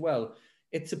terminology as well.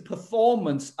 It's a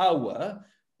performance hour,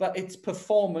 but it's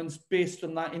performance based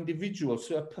on that individual.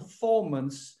 So a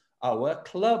performance hour,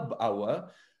 club hour,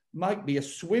 might be a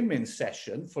swimming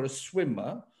session for a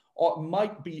swimmer, or it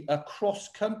might be a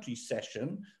cross-country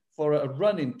session for a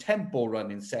tempo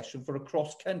running session for a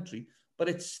cross-country, but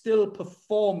it's still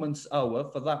performance hour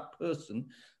for that person.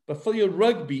 But for your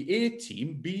rugby A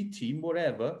team, B team,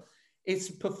 whatever, it's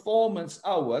performance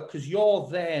hour because you're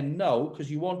there now because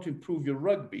you want to improve your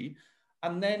rugby.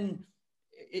 And then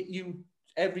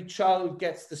every child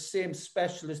gets the same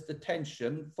specialist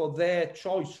attention for their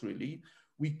choice, really.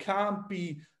 We can't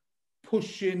be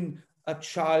pushing a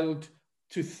child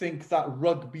to think that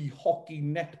rugby, hockey,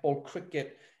 netball,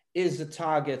 cricket is a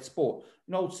target sport.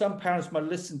 Some parents might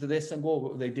listen to this and go,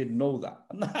 well, they didn't know that.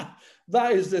 And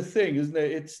that is the thing, isn't it?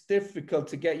 It's difficult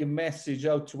to get your message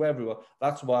out to everyone.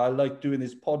 That's why I like doing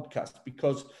this podcast,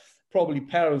 because probably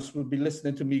parents will be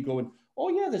listening to me going, oh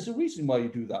yeah, there's a reason why you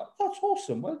do that. That's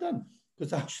awesome, well done.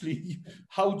 Because actually,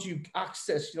 how do you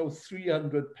access,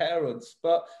 300 parents?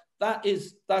 But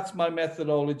that's my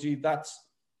methodology.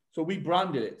 So we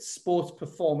branded it Sports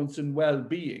Performance and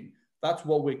Wellbeing. That's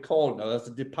what we're called now as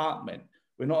a department.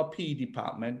 We're not a P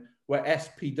department, we're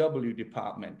SPW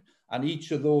department. And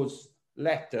each of those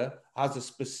letter has a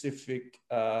specific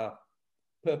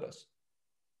purpose.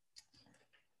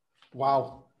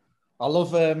 Wow. I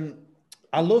love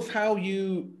how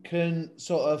you can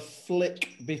sort of flick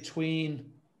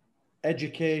between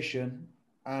education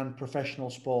and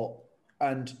professional sport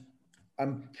and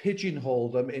pigeonhole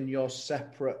them in your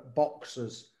separate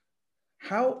boxes.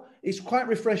 It's quite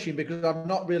refreshing, because I've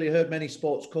not really heard many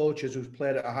sports coaches who've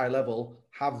played at a high level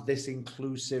have this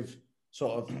inclusive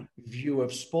sort of view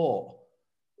of sport.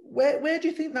 Where do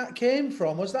you think that came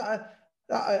from? Was that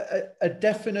a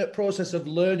definite process of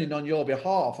learning on your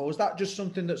behalf, or was that just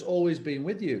something that's always been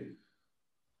with you?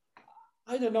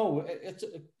 I don't know. It's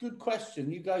a good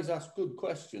question. You guys ask good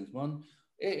questions, man.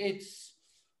 It's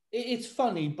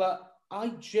funny, but I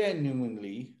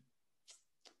genuinely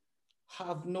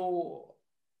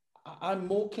I'm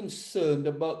more concerned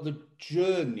about the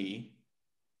journey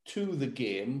to the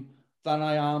game than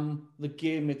I am the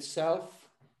game itself.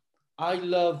 I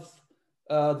love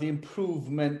the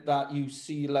improvement that you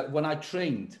see, like when I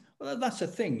trained. Well, that's the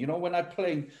thing, when I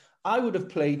played, I would have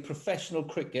played professional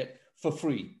cricket for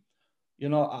free.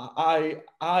 I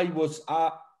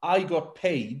got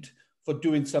paid for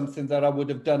doing something that I would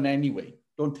have done anyway.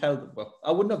 Don't tell them. Well,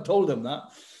 I wouldn't have told them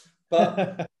that,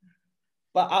 but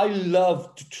but I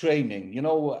loved training.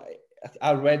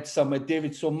 I read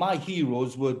somewhere, so my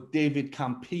heroes were David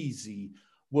Campese,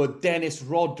 were Dennis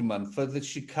Rodman for the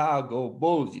Chicago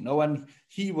Bulls, and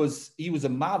he was a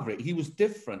maverick. He was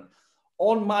different.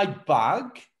 On my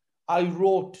bag, I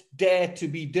wrote "Dare to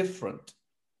be different."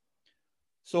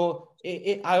 So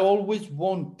I always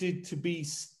wanted to be.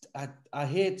 I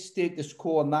hate status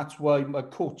quo, and that's why my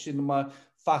coaching and my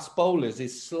fast bowlers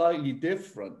is slightly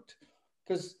different.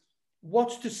 Because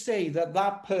what's to say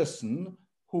that person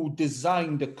who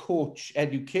designed a coach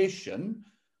education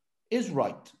is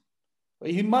right?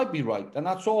 He might be right, and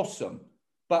that's awesome.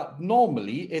 But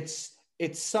normally it's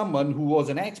someone who was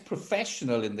an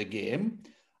ex-professional in the game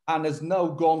and has now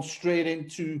gone straight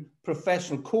into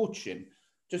professional coaching.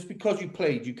 Just because you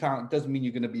played, doesn't mean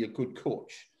you're going to be a good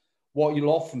coach. What you'll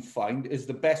often find is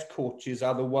the best coaches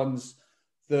are the ones,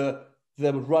 the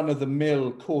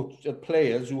run-of-the-mill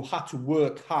players who had to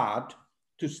work hard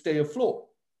to stay afloat,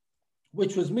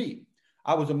 which was me.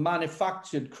 I was a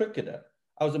manufactured cricketer.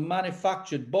 I was a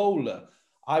manufactured bowler.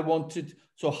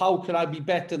 So how could I be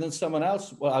better than someone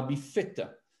else? Well, I'd be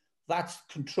fitter. That's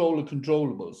control of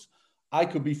controllables. I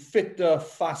could be fitter,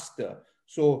 faster.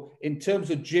 So in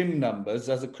terms of gym numbers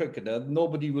as a cricketer,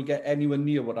 nobody will get anywhere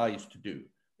near what I used to do.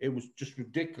 It was just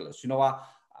ridiculous.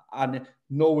 And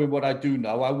knowing what I do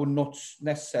now, I would not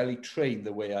necessarily train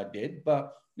the way I did,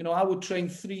 but, I would train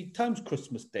 3 times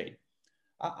Christmas Day.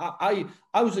 I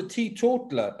was a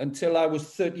teetotaler until I was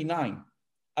 39.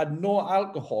 I had no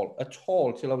alcohol at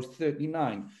all till I was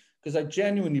 39, because I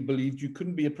genuinely believed you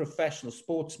couldn't be a professional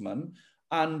sportsman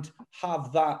and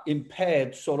have that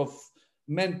impaired sort of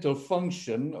mental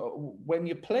function when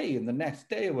you play in the next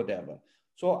day or whatever.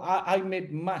 So I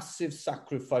made massive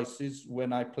sacrifices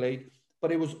when I played,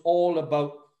 but it was all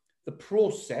about the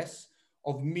process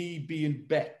of me being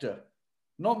better,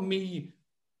 not me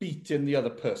beating the other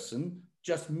person,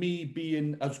 just me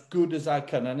being as good as I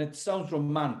can. And it sounds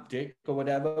romantic or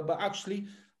whatever, but actually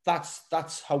that's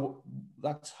how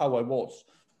I was.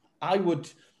 I would,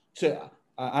 the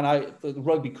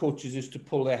rugby coaches used to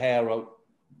pull their hair out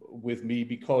with me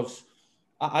because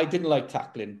I didn't like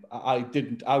tackling. I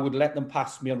would let them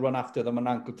pass me and run after them and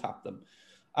ankle tap them.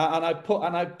 And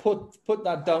I put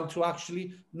that down to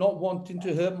actually not wanting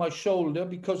to hurt my shoulder,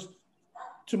 because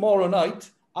tomorrow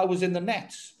night I was in the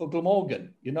nets for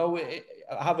Glamorgan,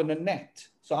 having a net.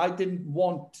 So I didn't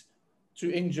want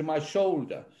to injure my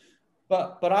shoulder.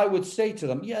 But I would say to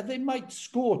them, yeah, they might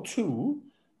score 2,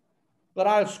 but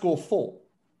I'll score 4.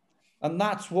 And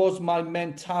that was my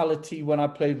mentality when I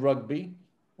played rugby,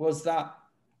 was that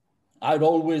I'd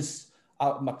always,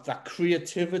 that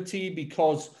creativity,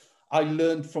 because I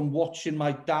learned from watching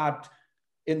my dad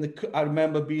I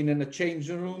remember being in the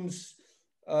changing rooms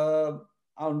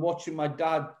and watching my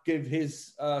dad give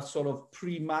his sort of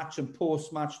pre-match and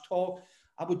post-match talk.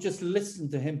 I would just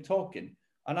listen to him talking,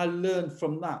 and I learned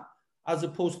from that, as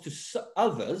opposed to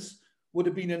others would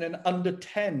have been in an under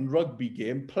 10 rugby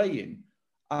game playing,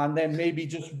 and then maybe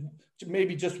just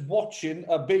watching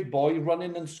a big boy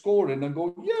running and scoring and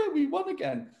go, yeah, we won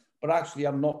again. But actually,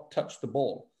 I've not touched the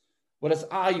ball. Whereas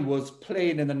I was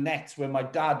playing in the nets when my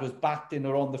dad was batting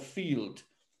or on the field.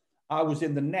 I was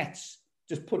in the nets,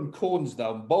 just putting cones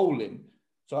down, bowling.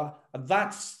 So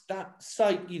that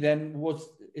psyche then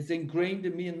is ingrained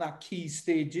in me in that key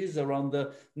stages around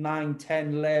the 9,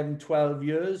 10, 11, 12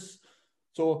 years.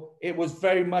 So it was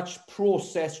very much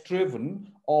process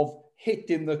driven of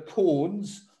hitting the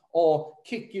cones or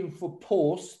kicking for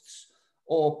posts,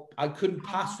 or I couldn't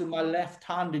pass with my left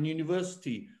hand in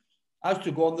university. I used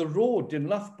to go on the road in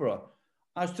Loughborough.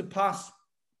 I used to pass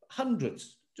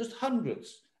hundreds.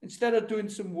 Instead of doing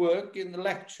some work in the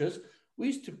lectures, we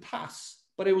used to pass.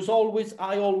 But I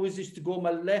always used to go on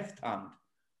my left hand.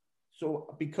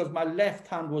 So because my left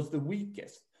hand was the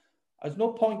weakest. There's no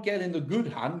point getting the good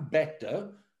hand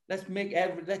better. Let's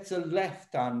a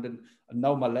left hand. And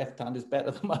now my left hand is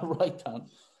better than my right hand.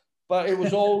 But it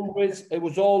was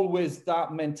always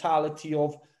that mentality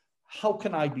of, how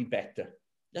can I be better?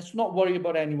 Let's not worry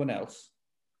about anyone else.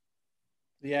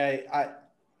 Yeah,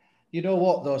 you know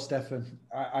what though, Stefan?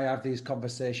 I have these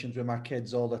conversations with my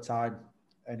kids all the time,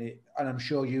 and I'm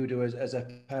sure you do as a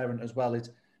parent as well.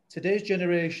 It's today's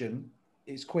generation.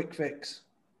 It's quick fix.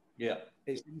 Yeah,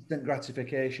 it's instant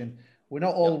gratification. We're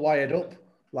not all wired up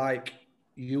like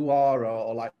you are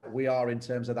or like we are in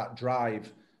terms of that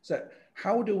drive. So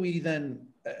how do we then,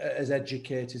 as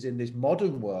educators in this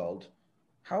modern world,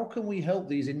 how can we help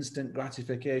these instant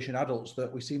gratification adults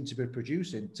that we seem to be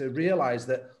producing to realize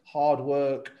that hard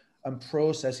work and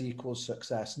process equals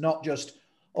success, not just,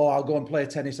 oh, I'll go and play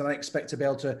tennis and I expect to be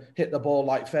able to hit the ball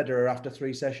like Federer after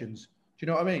 3 sessions. Do you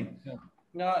know what I mean? Yeah.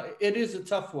 No, it is a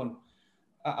tough one.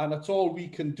 And that's all we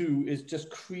can do is just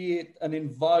create an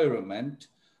environment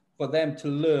for them to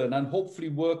learn and hopefully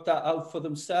work that out for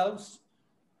themselves.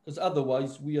 Because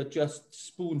otherwise we are just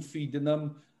spoon feeding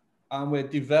them, and we're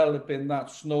developing that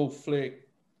snowflake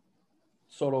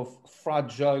sort of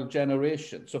fragile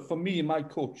generation. So for me, in my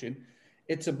coaching,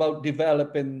 it's about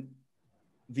developing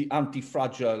the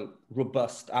anti-fragile,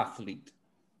 robust athlete.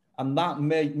 And that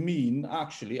may mean,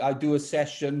 actually, I do a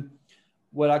session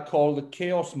where I call the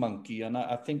Chaos Monkey, and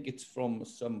I think it's from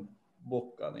some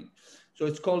book, I think. So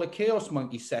it's called a Chaos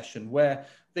Monkey session, where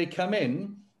they come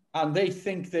in and they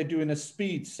think they're doing a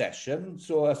speed session.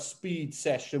 So a speed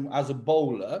session as a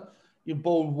bowler, you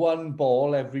bowl 1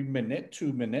 ball every minute,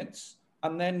 2 minutes,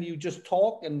 and then you just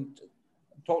talk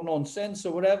nonsense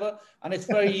or whatever. And it's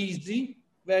very easy,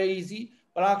 very easy.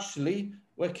 But actually,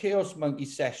 where Chaos Monkey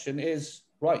session is,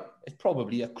 right, it's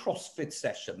probably a CrossFit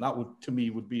session. That would, to me,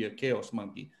 would be a Chaos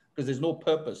Monkey, because there's no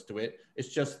purpose to it. It's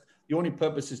just, the only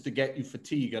purpose is to get you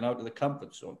fatigued and out of the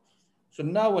comfort zone. So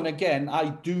now and again, I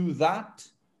do that.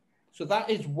 So that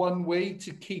is one way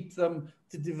to keep them,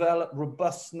 to develop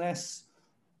robustness,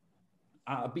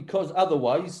 because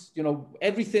otherwise,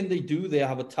 everything they do, they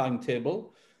have a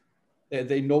timetable.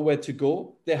 They know where to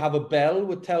go. They have a bell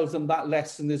which tells them that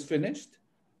lesson is finished.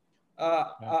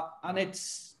 And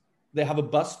they have a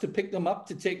bus to pick them up,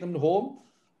 to take them home,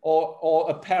 or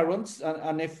a parent.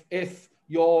 And if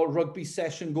your rugby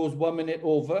session goes 1 minute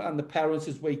over and the parents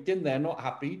is waiting, they're not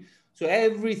happy. So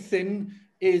everything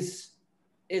is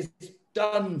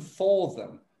done for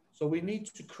them. So we need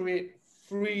to create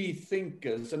free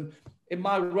thinkers. And in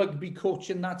my rugby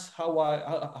coaching, that's how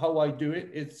I do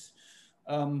it. It's,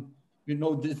 you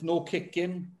know, there's no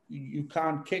kicking. You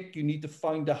can't kick. You need to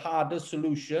find a harder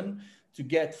solution to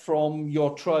get from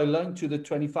your try line to the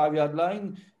 25-yard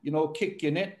line. You know,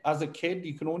 kicking it as a kid,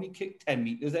 you can only kick 10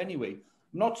 meters anyway.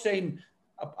 I'm not saying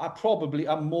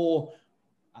I'm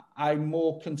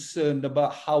more concerned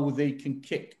about how they can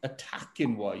kick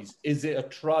attacking wise. Is it a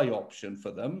try option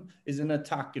for them? Is it an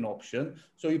attacking option?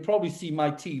 So you probably see my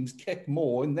teams kick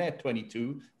more in their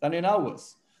 22 than in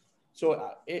ours.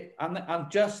 So it's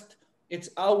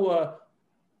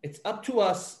up to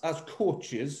us as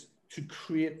coaches to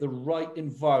create the right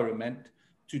environment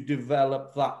to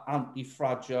develop that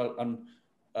anti-fragile and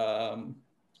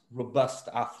robust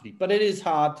athlete. But it is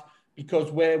hard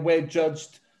because we're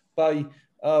judged by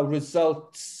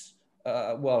results.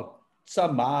 Well,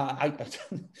 some are. I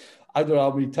don't know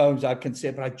how many times I can say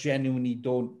it, but I genuinely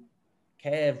don't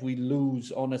care if we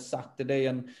lose on a Saturday.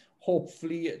 And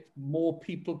hopefully more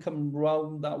people come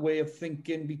around that way of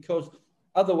thinking, because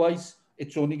otherwise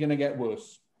it's only going to get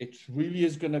worse. It really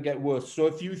is going to get worse. So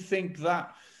if you think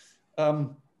that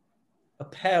a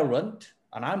parent,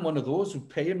 and I'm one of those who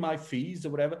paying my fees or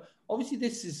whatever, obviously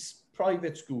this is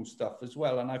private school stuff as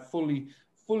well. And I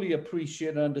fully appreciate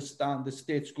and understand the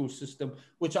state school system,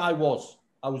 which I was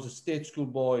a state school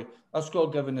boy. I was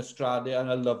called Governor Estrada, and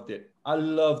I loved it. I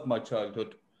loved my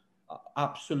childhood.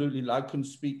 Absolutely. I couldn't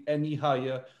speak any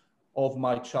higher of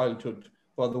my childhood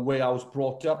for the way I was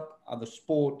brought up and the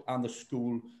sport and the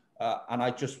school. And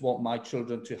I just want my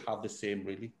children to have the same,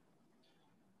 really.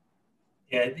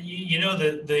 Yeah, you know,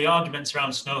 the arguments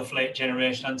around snowflake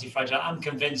generation, anti-fragile, I'm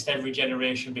convinced every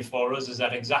generation before us has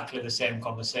had exactly the same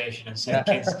conversation and said,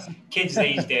 kids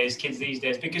these days,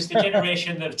 because the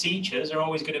generation of teachers are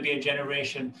always going to be a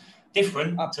generation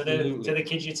different to the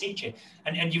kids you're teaching.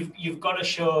 And you've got to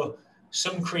show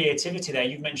some creativity there.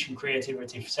 You've mentioned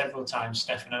creativity several times,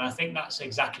 Stefan, and I think that's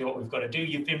exactly what we've got to do.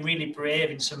 You've been really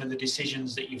brave in some of the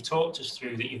decisions that you've talked us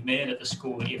through, that you've made at the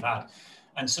school that you've had,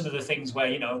 and some of the things where,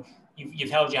 you know,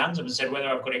 you've held your hands up and said, whether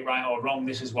I've got it right or wrong,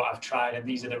 this is what I've tried and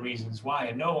these are the reasons why.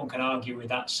 And no one can argue with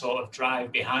that sort of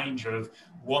drive behind you of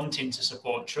wanting to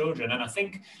support children. And I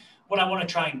think what I want to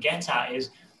try and get at is,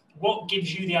 what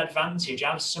gives you the advantage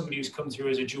as somebody who's come through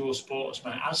as a dual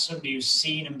sportsman, as somebody who's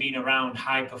seen and been around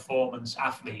high performance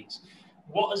athletes?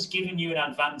 What has given you an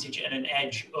advantage and an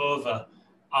edge over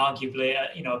arguably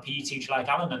a PE teacher like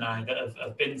Alan and I that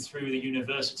have been through the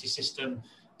university system,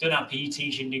 done our PE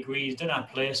teaching degrees, done our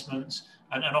placements,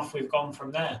 and off we've gone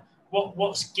from there?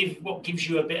 What gives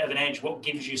you a bit of an edge? What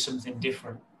gives you something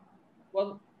different?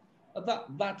 Well,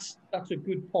 that's a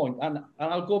good point. And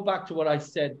I'll go back to what I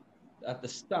said at the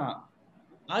start.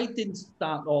 I didn't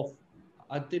start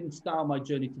my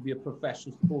journey to be a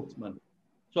professional sportsman.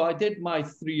 So I did my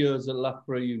 3 years at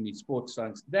Loughborough Uni, sports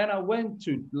science. Then I went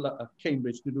to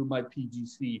Cambridge to do my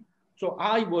PGC. So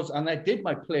I did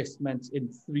my placements in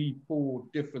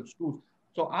 3-4 different schools.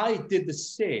 So I did the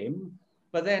same,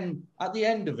 but then at the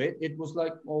end of it, it was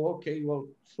like, oh, okay, well,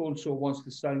 so-and-so wants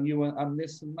to sign you and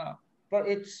this and that.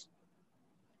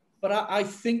 But I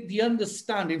think the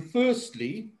understanding,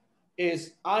 firstly,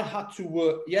 is I had to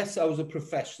work. Yes, I was a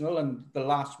professional and the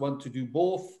last one to do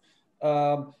both.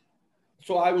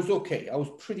 So I was okay. I was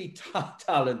pretty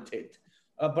talented,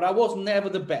 but I was never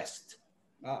the best.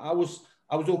 I was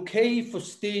okay for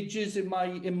stages in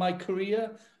my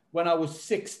career. When I was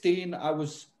 16, I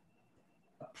was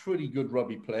a pretty good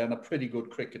rugby player and a pretty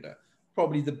good cricketer,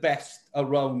 probably the best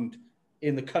around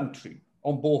in the country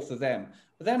on both of them.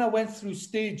 But then I went through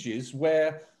stages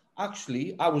where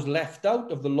actually I was left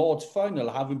out of the Lord's final,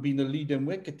 having been a leading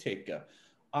wicket taker.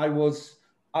 I was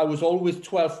always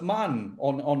 12th man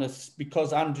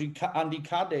because Andy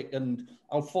Caddick and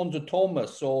Alfonso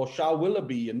Thomas or Shah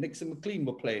Willoughby and Nixon McLean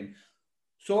were playing.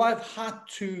 So I've had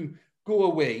to go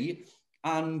away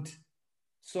and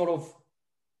sort of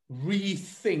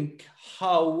rethink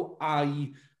how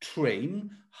I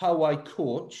train, how I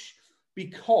coach,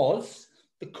 because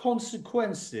the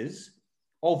consequences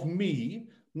of me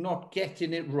not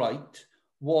getting it right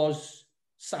was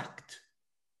sacked,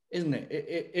 isn't it?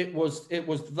 It was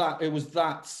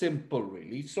that simple,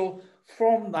 really. So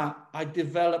from that, I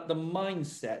developed the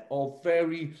mindset of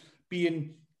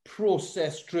being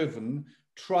process driven,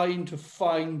 trying to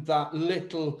find that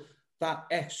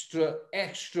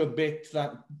extra bit,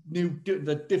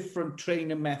 the different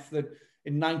training method.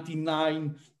 In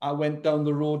 99, I went down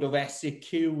the road of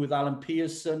SAQ with Alan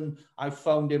Pearson. I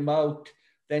found him out.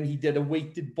 Then he did a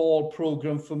weighted ball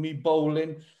program for me,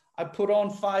 bowling. I put on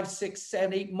 5, 6,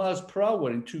 7, 8 miles per hour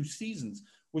in 2 seasons,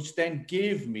 which then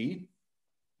gave me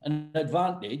an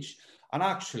advantage. And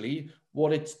actually,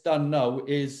 what it's done now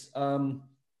is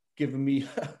given me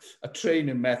a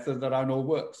training method that I know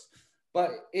works.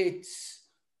 But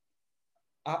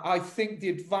I think the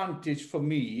advantage for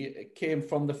me came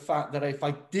from the fact that if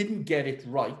I didn't get it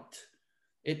right,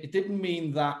 it didn't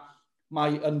mean that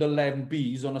my under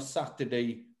 11Bs on a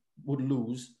Saturday would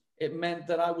lose. It meant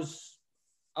that I was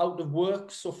out of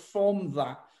work. So from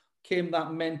that came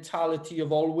that mentality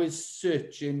of always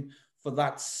searching for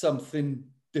that something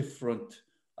different.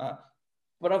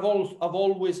 But I've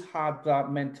always had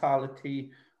that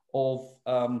mentality of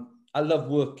I love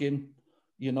working.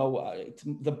 You know,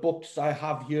 the books I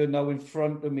have here now in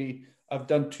front of me, I've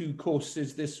done 2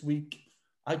 courses this week.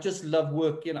 I just love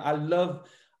working. I love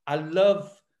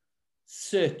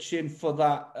searching for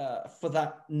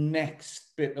that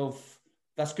next bit of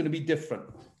that's going to be different.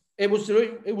 It was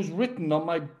written on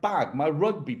my bag, my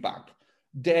rugby bag,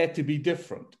 dare to be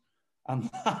different. And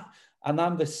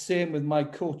I'm the same with my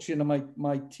coaching and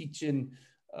my teaching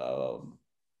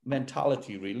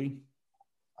mentality, really.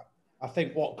 I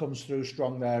think what comes through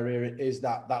strong there is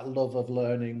that love of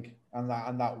learning and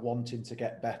that wanting to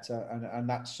get better. And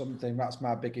that's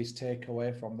my biggest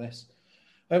takeaway from this.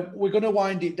 We're going to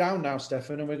wind it down now,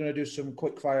 Stefan, and we're going to do some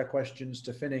quick fire questions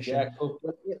to finish. Yeah, cool.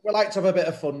 We like to have a bit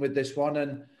of fun with this one.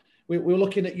 And we're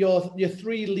looking at your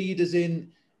 3 leaders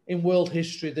in world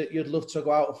history that you'd love to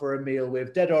go out for a meal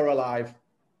with, dead or alive.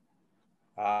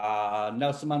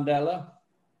 Nelson Mandela.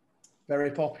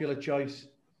 Very popular choice.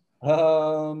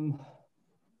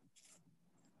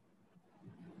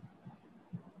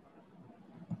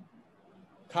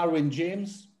 Carwyn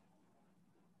James.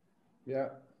 Yeah.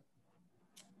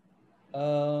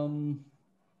 I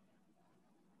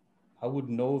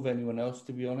wouldn't know of anyone else,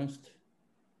 to be honest.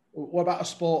 What about a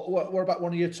sport? What about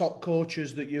one of your top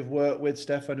coaches that you've worked with,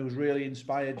 Stefan, who's really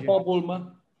inspired you? Bob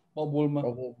Woolmer.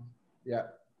 Yeah.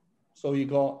 So you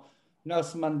got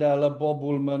Nelson Mandela, Bob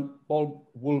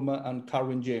Woolmer, and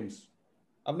Carwyn James.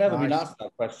 I've never been asked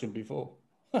that question before.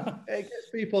 It gets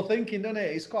people thinking, doesn't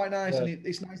it? It's quite nice, yeah. And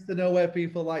it's nice to know where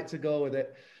people like to go with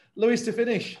it. Lewis, to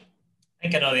finish. I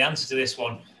think I know the answer to this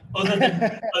one. Other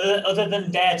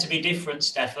than dare to be different,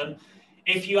 Stefan,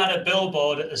 if you had a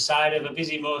billboard at the side of a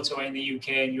busy motorway in the UK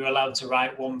and you're allowed to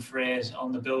write one phrase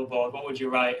on the billboard, what would you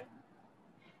write?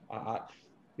 I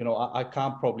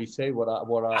can't probably say what I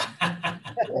would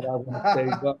say,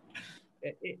 but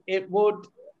it would.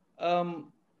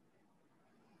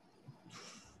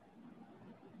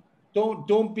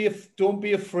 Don't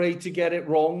be afraid to get it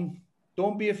wrong.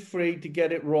 Don't be afraid to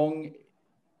get it wrong.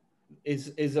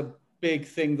 Is a big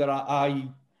thing that I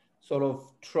sort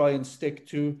of try and stick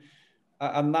to,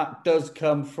 and that does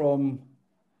come from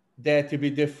dare to be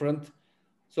different.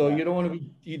 So you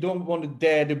don't want to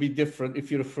dare to be different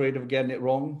if you're afraid of getting it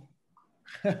wrong.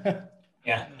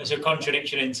 Yeah, there's a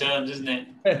contradiction in terms, isn't it?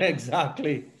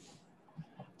 Exactly.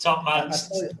 Top man.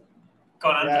 Go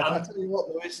on, I'll tell you what,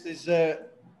 Lewis, is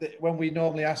when we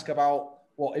normally ask about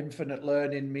what infinite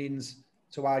learning means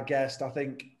to our guest, I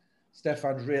think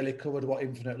Stefan's really covered what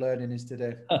infinite learning is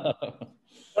today.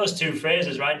 Those 2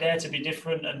 phrases, right? Dare to be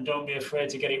different and don't be afraid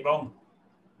to get it wrong.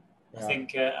 Yeah.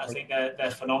 I think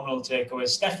they're phenomenal takeaways.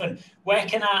 Stefan, where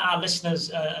can our listeners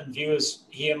and viewers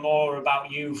hear more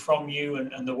about you, from you,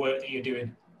 and the work that you're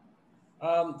doing?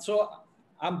 So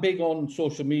I'm big on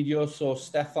social media. So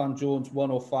Stefan Jones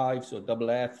 105, so double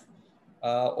F,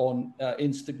 on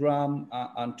Instagram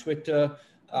and Twitter.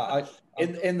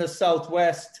 In the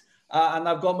Southwest. And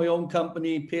I've got my own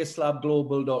company,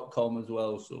 pacelabglobal.com as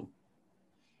well. So,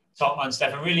 top man,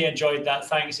 Stefan. Really enjoyed that.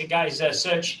 Thanks. And guys,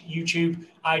 search YouTube,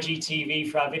 IGTV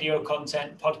for our video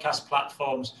content, podcast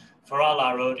platforms for all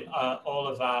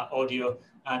of our audio,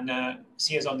 and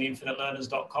see us on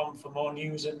theinfinitelearners.com for more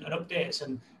news and updates.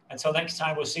 And until next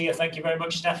time, we'll see you. Thank you very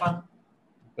much, Stefan.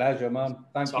 Pleasure, man.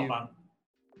 Thank you. Man.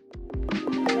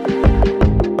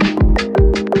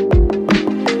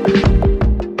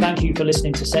 Thank you for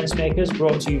listening to Sense Makers,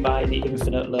 brought to you by the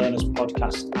Infinite Learners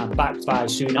podcast and backed by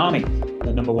Tsunami,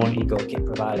 the #1 ego kit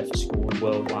provider for schools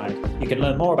worldwide. You can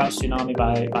learn more about Tsunami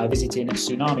by visiting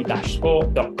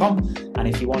tsunami-sport.com. And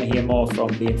if you want to hear more from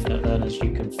the Infinite Learners,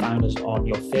 you can find us on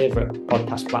your favourite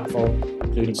podcast platform,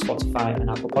 including Spotify and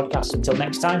Apple Podcasts. Until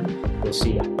next time, we'll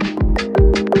see you.